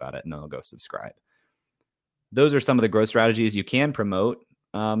excited about it, and then they'll go subscribe. Those are some of the growth strategies you can promote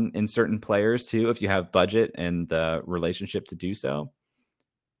in certain players too, if you have budget and the relationship to do so.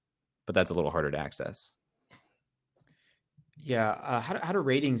 But that's a little harder to access. Yeah. How do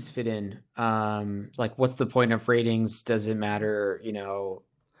ratings fit in? Like, what's the point of ratings? Does it matter?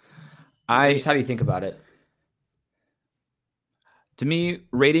 How do you think about it? To me,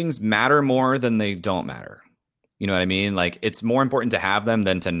 ratings matter more than they don't matter. You know what I mean? Like, it's more important to have them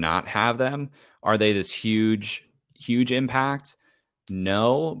than to not have them. Are they this huge, huge impact?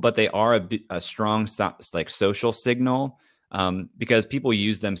 No, but they are a strong like social signal because people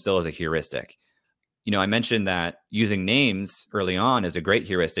use them still as a heuristic. I mentioned that using names early on is a great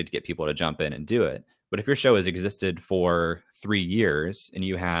heuristic to get people to jump in and do it. But if your show has existed for 3 years and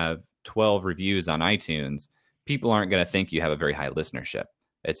you have 12 reviews on iTunes, people aren't going to think you have a very high listenership.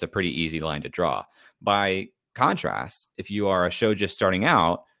 It's a pretty easy line to draw. By contrast, if you are a show just starting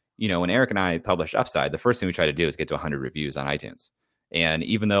out, when Eric and I published Upside, the first thing we try to do is get to 100 reviews on iTunes. And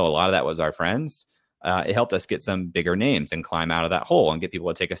even though a lot of that was our friends, it helped us get some bigger names and climb out of that hole and get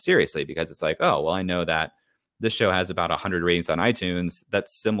people to take us seriously because it's like, oh, well, I know that this show has about 100 ratings on iTunes.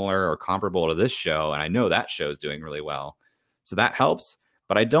 That's similar or comparable to this show. And I know that show is doing really well. So that helps.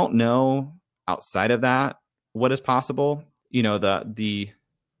 But I don't know outside of that what is possible. The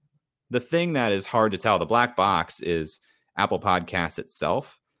thing that is hard to tell, the black box, is Apple Podcasts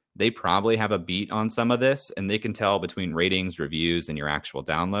itself. They probably have a beat on some of this, and they can tell between ratings, reviews, and your actual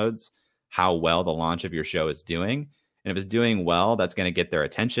downloads how well the launch of your show is doing. And if it's doing well, that's going to get their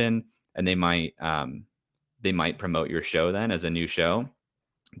attention, and they might promote your show then as a new show.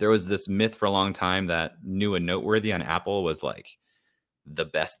 There was this myth for a long time that new and noteworthy on Apple was like the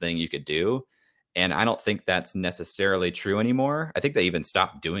best thing you could do. And I don't think that's necessarily true anymore. I think they even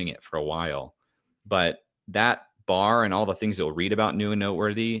stopped doing it for a while. But that bar and all the things you'll read about new and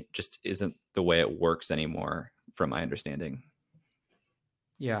noteworthy just isn't the way it works anymore, from my understanding.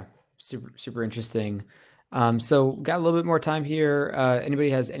 Yeah, super interesting. So got a little bit more time here. Anybody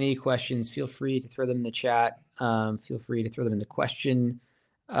has any questions, feel free to throw them in the chat. Feel free to throw them in the question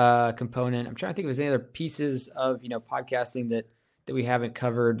component. I'm trying to think if there's any other pieces of, podcasting that we haven't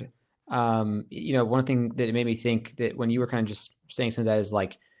covered. One thing that it made me think that when you were kind of just saying some of that is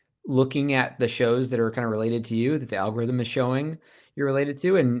like looking at the shows that are kind of related to you, that the algorithm is showing you're related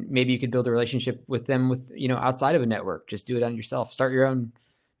to, and maybe you could build a relationship with them with, outside of a network. Just do it on yourself. Start your own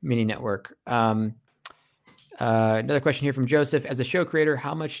mini network. Another question here from Joseph. As a show creator,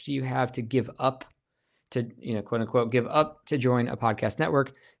 how much do you have to give up to, quote unquote, give up to join a podcast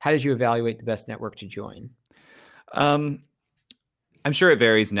network? How did you evaluate the best network to join? I'm sure it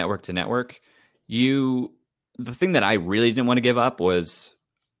varies network to network. The thing that I really didn't want to give up was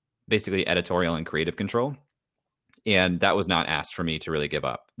basically editorial and creative control. And that was not asked for me to really give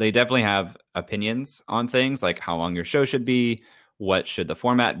up. They definitely have opinions on things like how long your show should be, what should the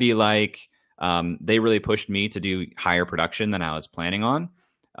format be like. They really pushed me to do higher production than I was planning on.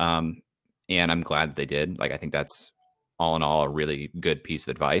 And I'm glad that they did. Like, I think that's all in all a really good piece of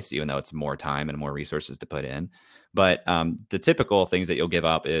advice, even though it's more time and more resources to put in. But the typical things that you'll give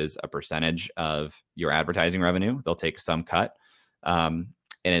up is a percentage of your advertising revenue. They'll take some cut.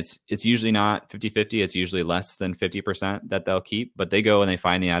 And it's usually not 50-50. It's usually less than 50% that they'll keep, but they go and they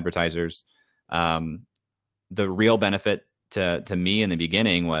find the advertisers. The real benefit to me in the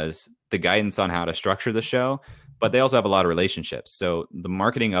beginning was the guidance on how to structure the show, but they also have a lot of relationships. So the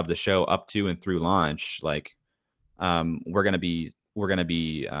marketing of the show up to and through launch, like we're going to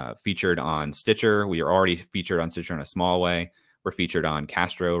be featured on Stitcher. We are already featured on Stitcher in a small way. We're featured on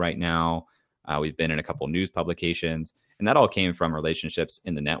Castro right now. We've been in a couple news publications. And that all came from relationships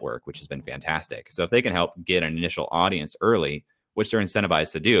in the network, which has been fantastic. So if they can help get an initial audience early, which they're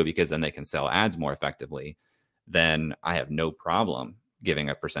incentivized to do because then they can sell ads more effectively, then I have no problem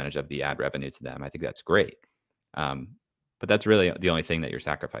giving a percentage of the ad revenue to them. I think that's great. But that's really the only thing that you're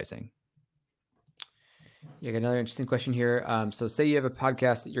sacrificing. Yeah, another interesting question here. So say you have a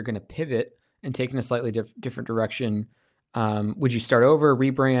podcast that you're going to pivot and take in a slightly different direction. Would you start over,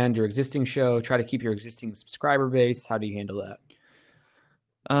 rebrand your existing show, try to keep your existing subscriber base? How do you handle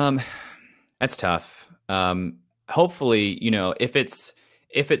that? That's tough. Hopefully,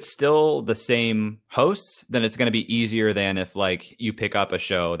 if it's still the same hosts, then it's going to be easier than if like you pick up a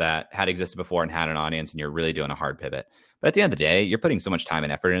show that had existed before and had an audience and you're really doing a hard pivot. But at the end of the day, you're putting so much time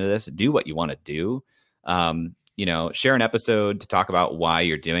and effort into this. Do what you want to do. Share an episode to talk about why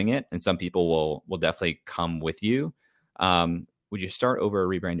you're doing it. And some people will definitely come with you. Would you start over or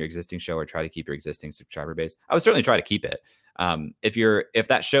rebrand your existing show or try to keep your existing subscriber base? I would certainly try to keep it. If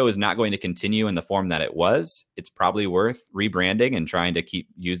that show is not going to continue in the form that it was, it's probably worth rebranding and trying to keep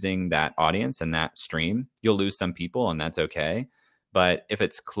using that audience and that stream. You'll lose some people and that's okay. But if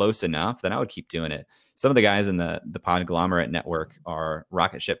it's close enough, then I would keep doing it. Some of the guys in the Podglomerate network are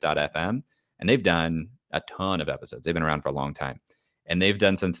rocketship.fm, and they've done a ton of episodes. They've been around for a long time. And they've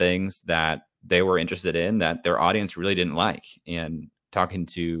done some things that they were interested in that their audience really didn't like. And talking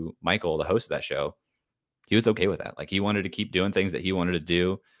to Michael, the host of that show, he was okay with that. Like, he wanted to keep doing things that he wanted to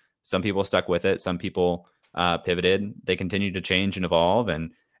do. Some people stuck with it. Some people pivoted. They continued to change and evolve.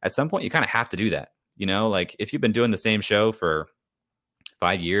 And at some point, you kind of have to do that. Like if you've been doing the same show for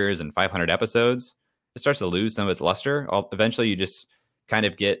 5 years and 500 episodes, it starts to lose some of its luster. Eventually, you just kind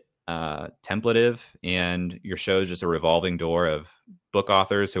of get templative, and your show is just a revolving door of book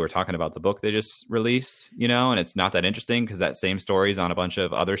authors who are talking about the book they just released, and it's not that interesting because that same story is on a bunch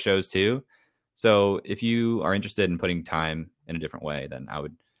of other shows too. So if you are interested in putting time in a different way, then I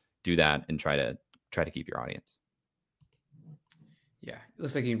would do that and try to keep your audience. Yeah, it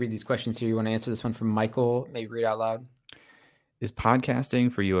looks like you can read these questions here. You want to answer this one from Michael? Maybe read out loud. Is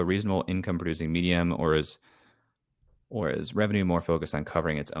podcasting for you a reasonable income producing medium, or is revenue more focused on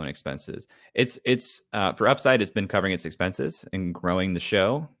covering its own expenses? It's for Upside, it's been covering its expenses and growing the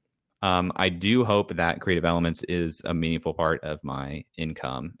show. I do hope that Creative Elements is a meaningful part of my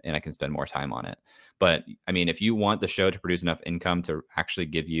income and I can spend more time on it. But I mean, if you want the show to produce enough income to actually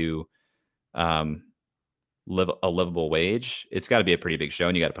give you a livable wage, it's got to be a pretty big show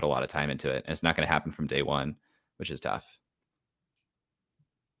and you got to put a lot of time into it. And it's not going to happen from day one, which is tough.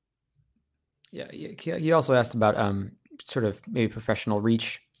 Yeah, he also asked about sort of maybe professional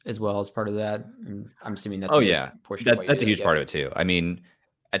reach as well as part of that. And I'm assuming that's Oh a big yeah, portion of why you that's do a that. huge Yep. part of it too. I mean,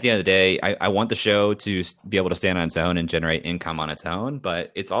 at the end of the day, I want the show to be able to stand on its own and generate income on its own,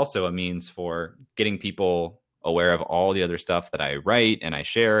 but it's also a means for getting people aware of all the other stuff that I write and I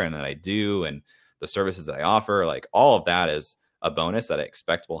share and that I do and the services that I offer. Like all of that is a bonus that I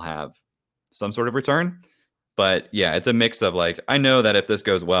expect will have some sort of return. But yeah, it's a mix of like I know that if this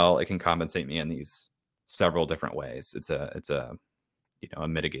goes well, it can compensate me in these several different ways. It's a a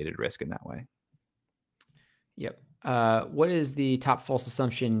mitigated risk in that way. Yep. What is the top false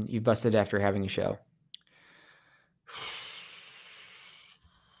assumption you've busted after having a show?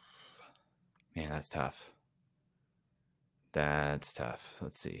 Man, that's tough. That's tough.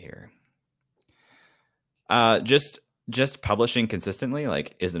 Let's see here. Just publishing consistently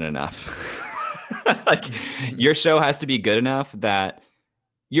like isn't enough. Like your show has to be good enough that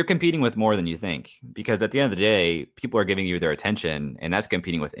you're competing with more than you think, because at the end of the day, people are giving you their attention, and that's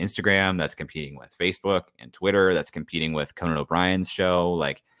competing with Instagram, that's competing with Facebook and Twitter, that's competing with Conan O'Brien's show.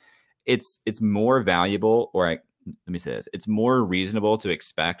 Like it's more valuable, let me say this, it's more reasonable to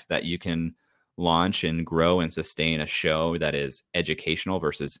expect that you can launch and grow and sustain a show that is educational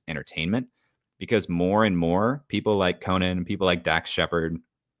versus entertainment, because more and more people like Conan, people like Dax Shepard,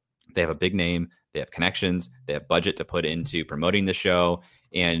 they have a big name, they have connections, they have budget to put into promoting the show,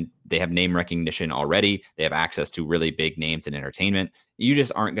 and they have name recognition already. They have access to really big names in entertainment. You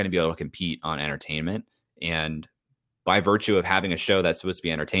just aren't going to be able to compete on entertainment. And by virtue of having a show that's supposed to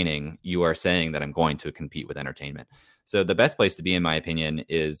be entertaining, you are saying that I'm going to compete with entertainment. So the best place to be, in my opinion,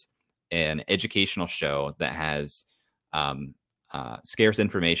 is an educational show that has scarce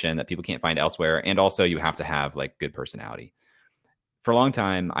information that people can't find elsewhere. And also you have to have like good personality. For a long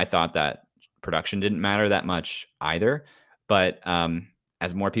time, I thought that production didn't matter that much either. But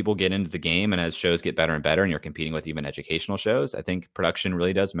as more people get into the game and as shows get better and better and you're competing with even educational shows, I think production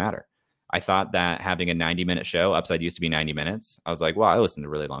really does matter. I thought that having a 90-minute show, Upside used to be 90 minutes. I was like, wow, I listen to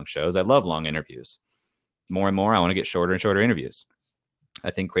really long shows. I love long interviews. More and more, I want to get shorter and shorter interviews.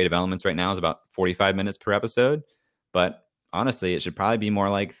 I think Creative Elements right now is about 45 minutes per episode. But honestly, it should probably be more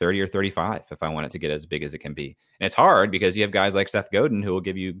like 30 or 35 if I want it to get as big as it can be. And it's hard because you have guys like Seth Godin who will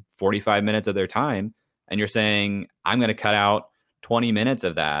give you 45 minutes of their time. And you're saying, I'm going to cut out 20 minutes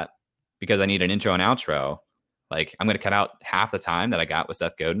of that because I need an intro and outro. Like I'm going to cut out half the time that I got with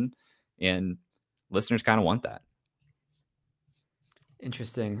Seth Godin. And listeners kind of want that.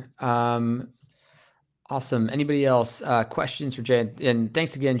 Interesting. Awesome. Anybody else? Questions for Jay? And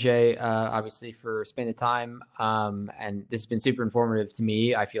thanks again, Jay, obviously for spending the time. And this has been super informative to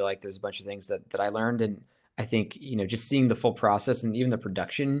me. I feel like there's a bunch of things that I learned, and I think, just seeing the full process and even the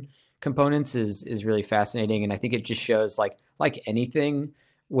production components is really fascinating. And I think it just shows like anything,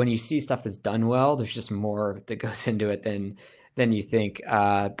 when you see stuff that's done well, there's just more that goes into it than you think.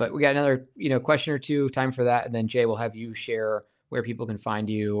 But we got another, question or two, time for that. And then Jay, we'll have you share where people can find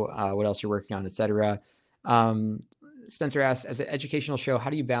you, what else you're working on, et cetera. Spencer asks, as an educational show, how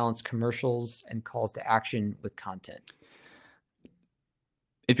do you balance commercials and calls to action with content?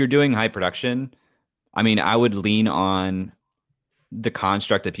 If you're doing high production, I mean, I would lean on the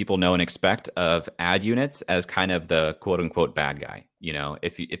construct that people know and expect of ad units as kind of the quote unquote bad guy.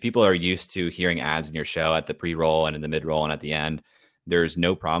 If people are used to hearing ads in your show at the pre-roll and in the mid-roll and at the end, there's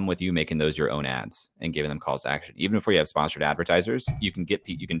no problem with you making those your own ads and giving them calls to action. Even before you have sponsored advertisers, you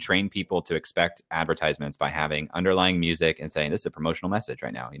can train people to expect advertisements by having underlying music and saying, this is a promotional message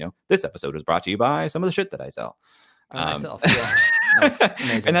right now. This episode was brought to you by some of the shit that I sell. By myself. Yeah. Nice.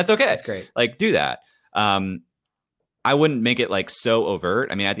 Amazing. And that's okay. That's great. Like do that. I wouldn't make it like so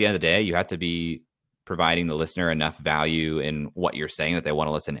overt. I mean, at the end of the day, you have to be providing the listener enough value in what you're saying that they want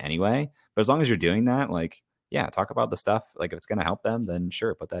to listen anyway. But as long as you're doing that, like, yeah, talk about the stuff. Like if it's going to help them, then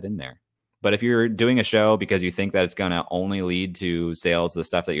sure, put that in there. But if you're doing a show because you think that it's going to only lead to sales, the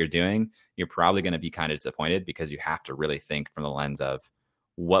stuff that you're doing, you're probably going to be kind of disappointed, because you have to really think from the lens of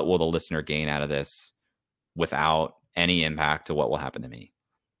what will the listener gain out of this without any impact to what will happen to me.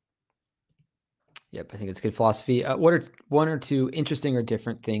 Yep, I think it's good philosophy. What are one or two interesting or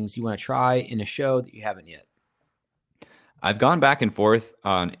different things you want to try in a show that you haven't yet? I've gone back and forth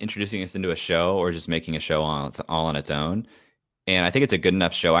on introducing us into a show or just making a show all on its own. And I think it's a good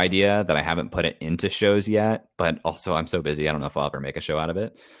enough show idea that I haven't put it into shows yet. But also I'm so busy, I don't know if I'll ever make a show out of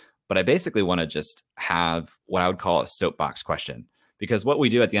it. But I basically want to just have what I would call a soapbox question. Because what we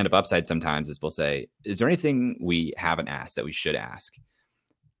do at the end of Upside sometimes is we'll say, is there anything we haven't asked that we should ask?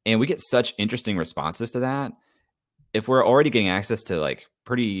 And we get such interesting responses to that. If we're already getting access to like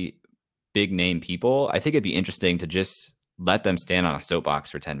pretty big name people, I think it'd be interesting to just let them stand on a soapbox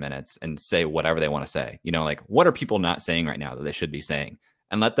for 10 minutes and say whatever they want to say. You know, like, what are people not saying right now that they should be saying?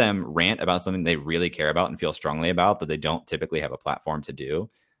 And let them rant about something they really care about and feel strongly about that they don't typically have a platform to do.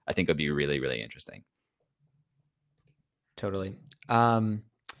 I think would be really, really interesting. Totally.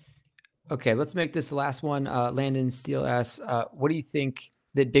 Okay, let's make this the last one. Landon Steele asks, what do you think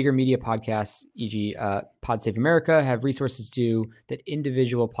that bigger media podcasts, e.g. Pod Save America, have resources to do that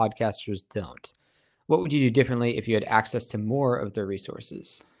individual podcasters don't? What would you do differently if you had access to more of their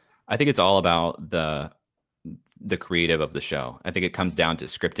resources? I think it's all about the creative of the show. I think it comes down to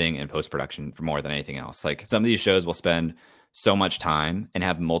scripting and post-production for more than anything else. Like, some of these shows will spend so much time and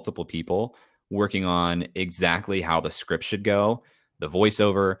have multiple people working on exactly how the script should go, the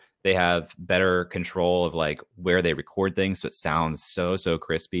voiceover. They have better control of like where they record things, so it sounds so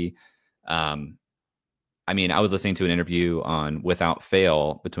crispy. I mean, I was listening to an interview on Without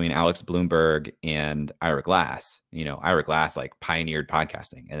Fail between Alex Bloomberg and Ira Glass. You know, Ira Glass like pioneered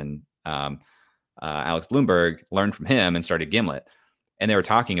podcasting, and Alex Bloomberg learned from him and started Gimlet. And they were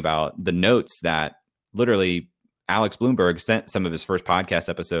talking about the notes that literally Alex Bloomberg sent some of his first podcast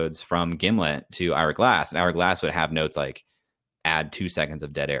episodes from Gimlet to Ira Glass, and Ira Glass would have notes like, add 2 seconds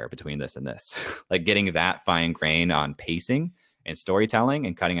of dead air between this and this. Like, getting that fine grain on pacing and storytelling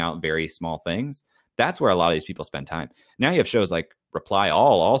and cutting out very small things. That's where a lot of these people spend time. Now you have shows like Reply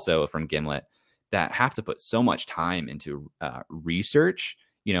All, also from Gimlet, that have to put so much time into research.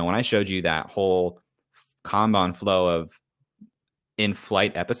 You know, when I showed you that whole Kanban flow of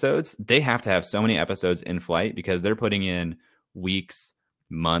in-flight episodes, they have to have so many episodes in flight because they're putting in weeks,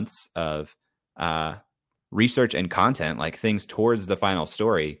 months of research and content, like things towards the final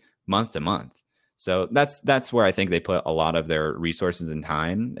story, month to month. So that's where I think they put a lot of their resources and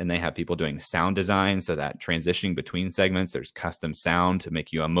time. And they have people doing sound design, so that transitioning between segments, there's custom sound to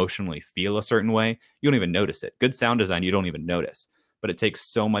make you emotionally feel a certain way. You don't even notice it. Good sound design, you don't even notice, but it takes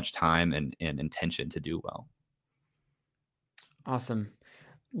so much time and intention to do well. Awesome.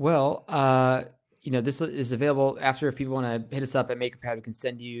 Well, you know, this is available after. If people want to hit us up at Makerpad, we can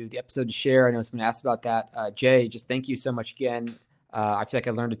send you the episode to share. I know someone asked about that. Jay, just thank you so much again. I feel like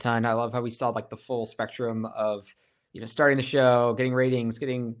I learned a ton. I love how we saw like the full spectrum of, you know, starting the show, getting ratings,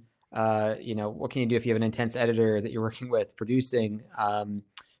 getting, you know, what can you do if you have an intense editor that you're working with, producing.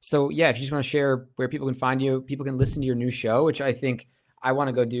 So yeah, if you just want to share where people can find you, people can listen to your new show, which I think I want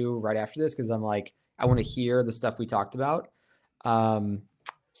to go do right after this, because I'm like, I want to hear the stuff we talked about.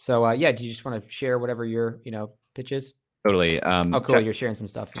 So yeah, do you just want to share whatever your, you know, pitch is? Totally. Oh, cool. You're sharing some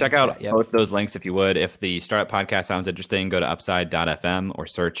stuff. Check out both those links if you would. If the startup podcast sounds interesting, go to upside.fm or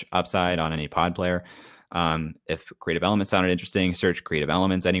search Upside on any pod player. If Creative Elements sounded interesting, search Creative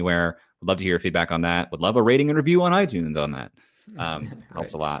Elements anywhere. Would love to hear your feedback on that. Would love a rating and review on iTunes on that.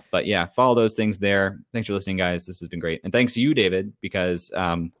 Helps a lot. But yeah, follow those things there. Thanks for listening, guys. This has been great. And thanks to you, David, because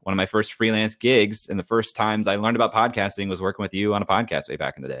one of my first freelance gigs and the first times I learned about podcasting was working with you on a podcast way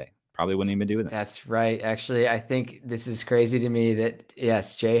back in the day. Probably wouldn't even do this. That's right. Actually, I think this is crazy to me that,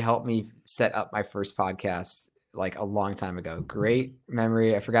 yes, Jay helped me set up my first podcast like a long time ago. Great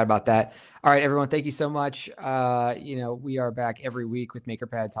memory. I forgot about that. All right, everyone. Thank you so much. You know, we are back every week with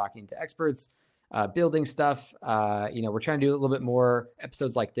Makerpad talking to experts, building stuff. You know, we're trying to do a little bit more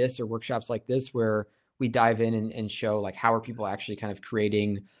episodes like this or workshops like this where we dive in and show like how are people actually kind of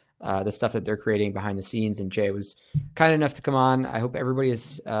creating the stuff that they're creating behind the scenes. And Jay was kind enough to come on. I hope everybody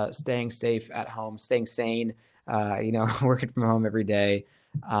is staying safe at home, staying sane, you know, working from home every day,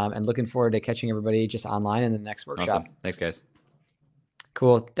 and looking forward to catching everybody just online in the next workshop. Awesome. Thanks, guys.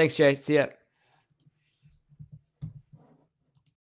 Cool. Thanks, Jay. See ya.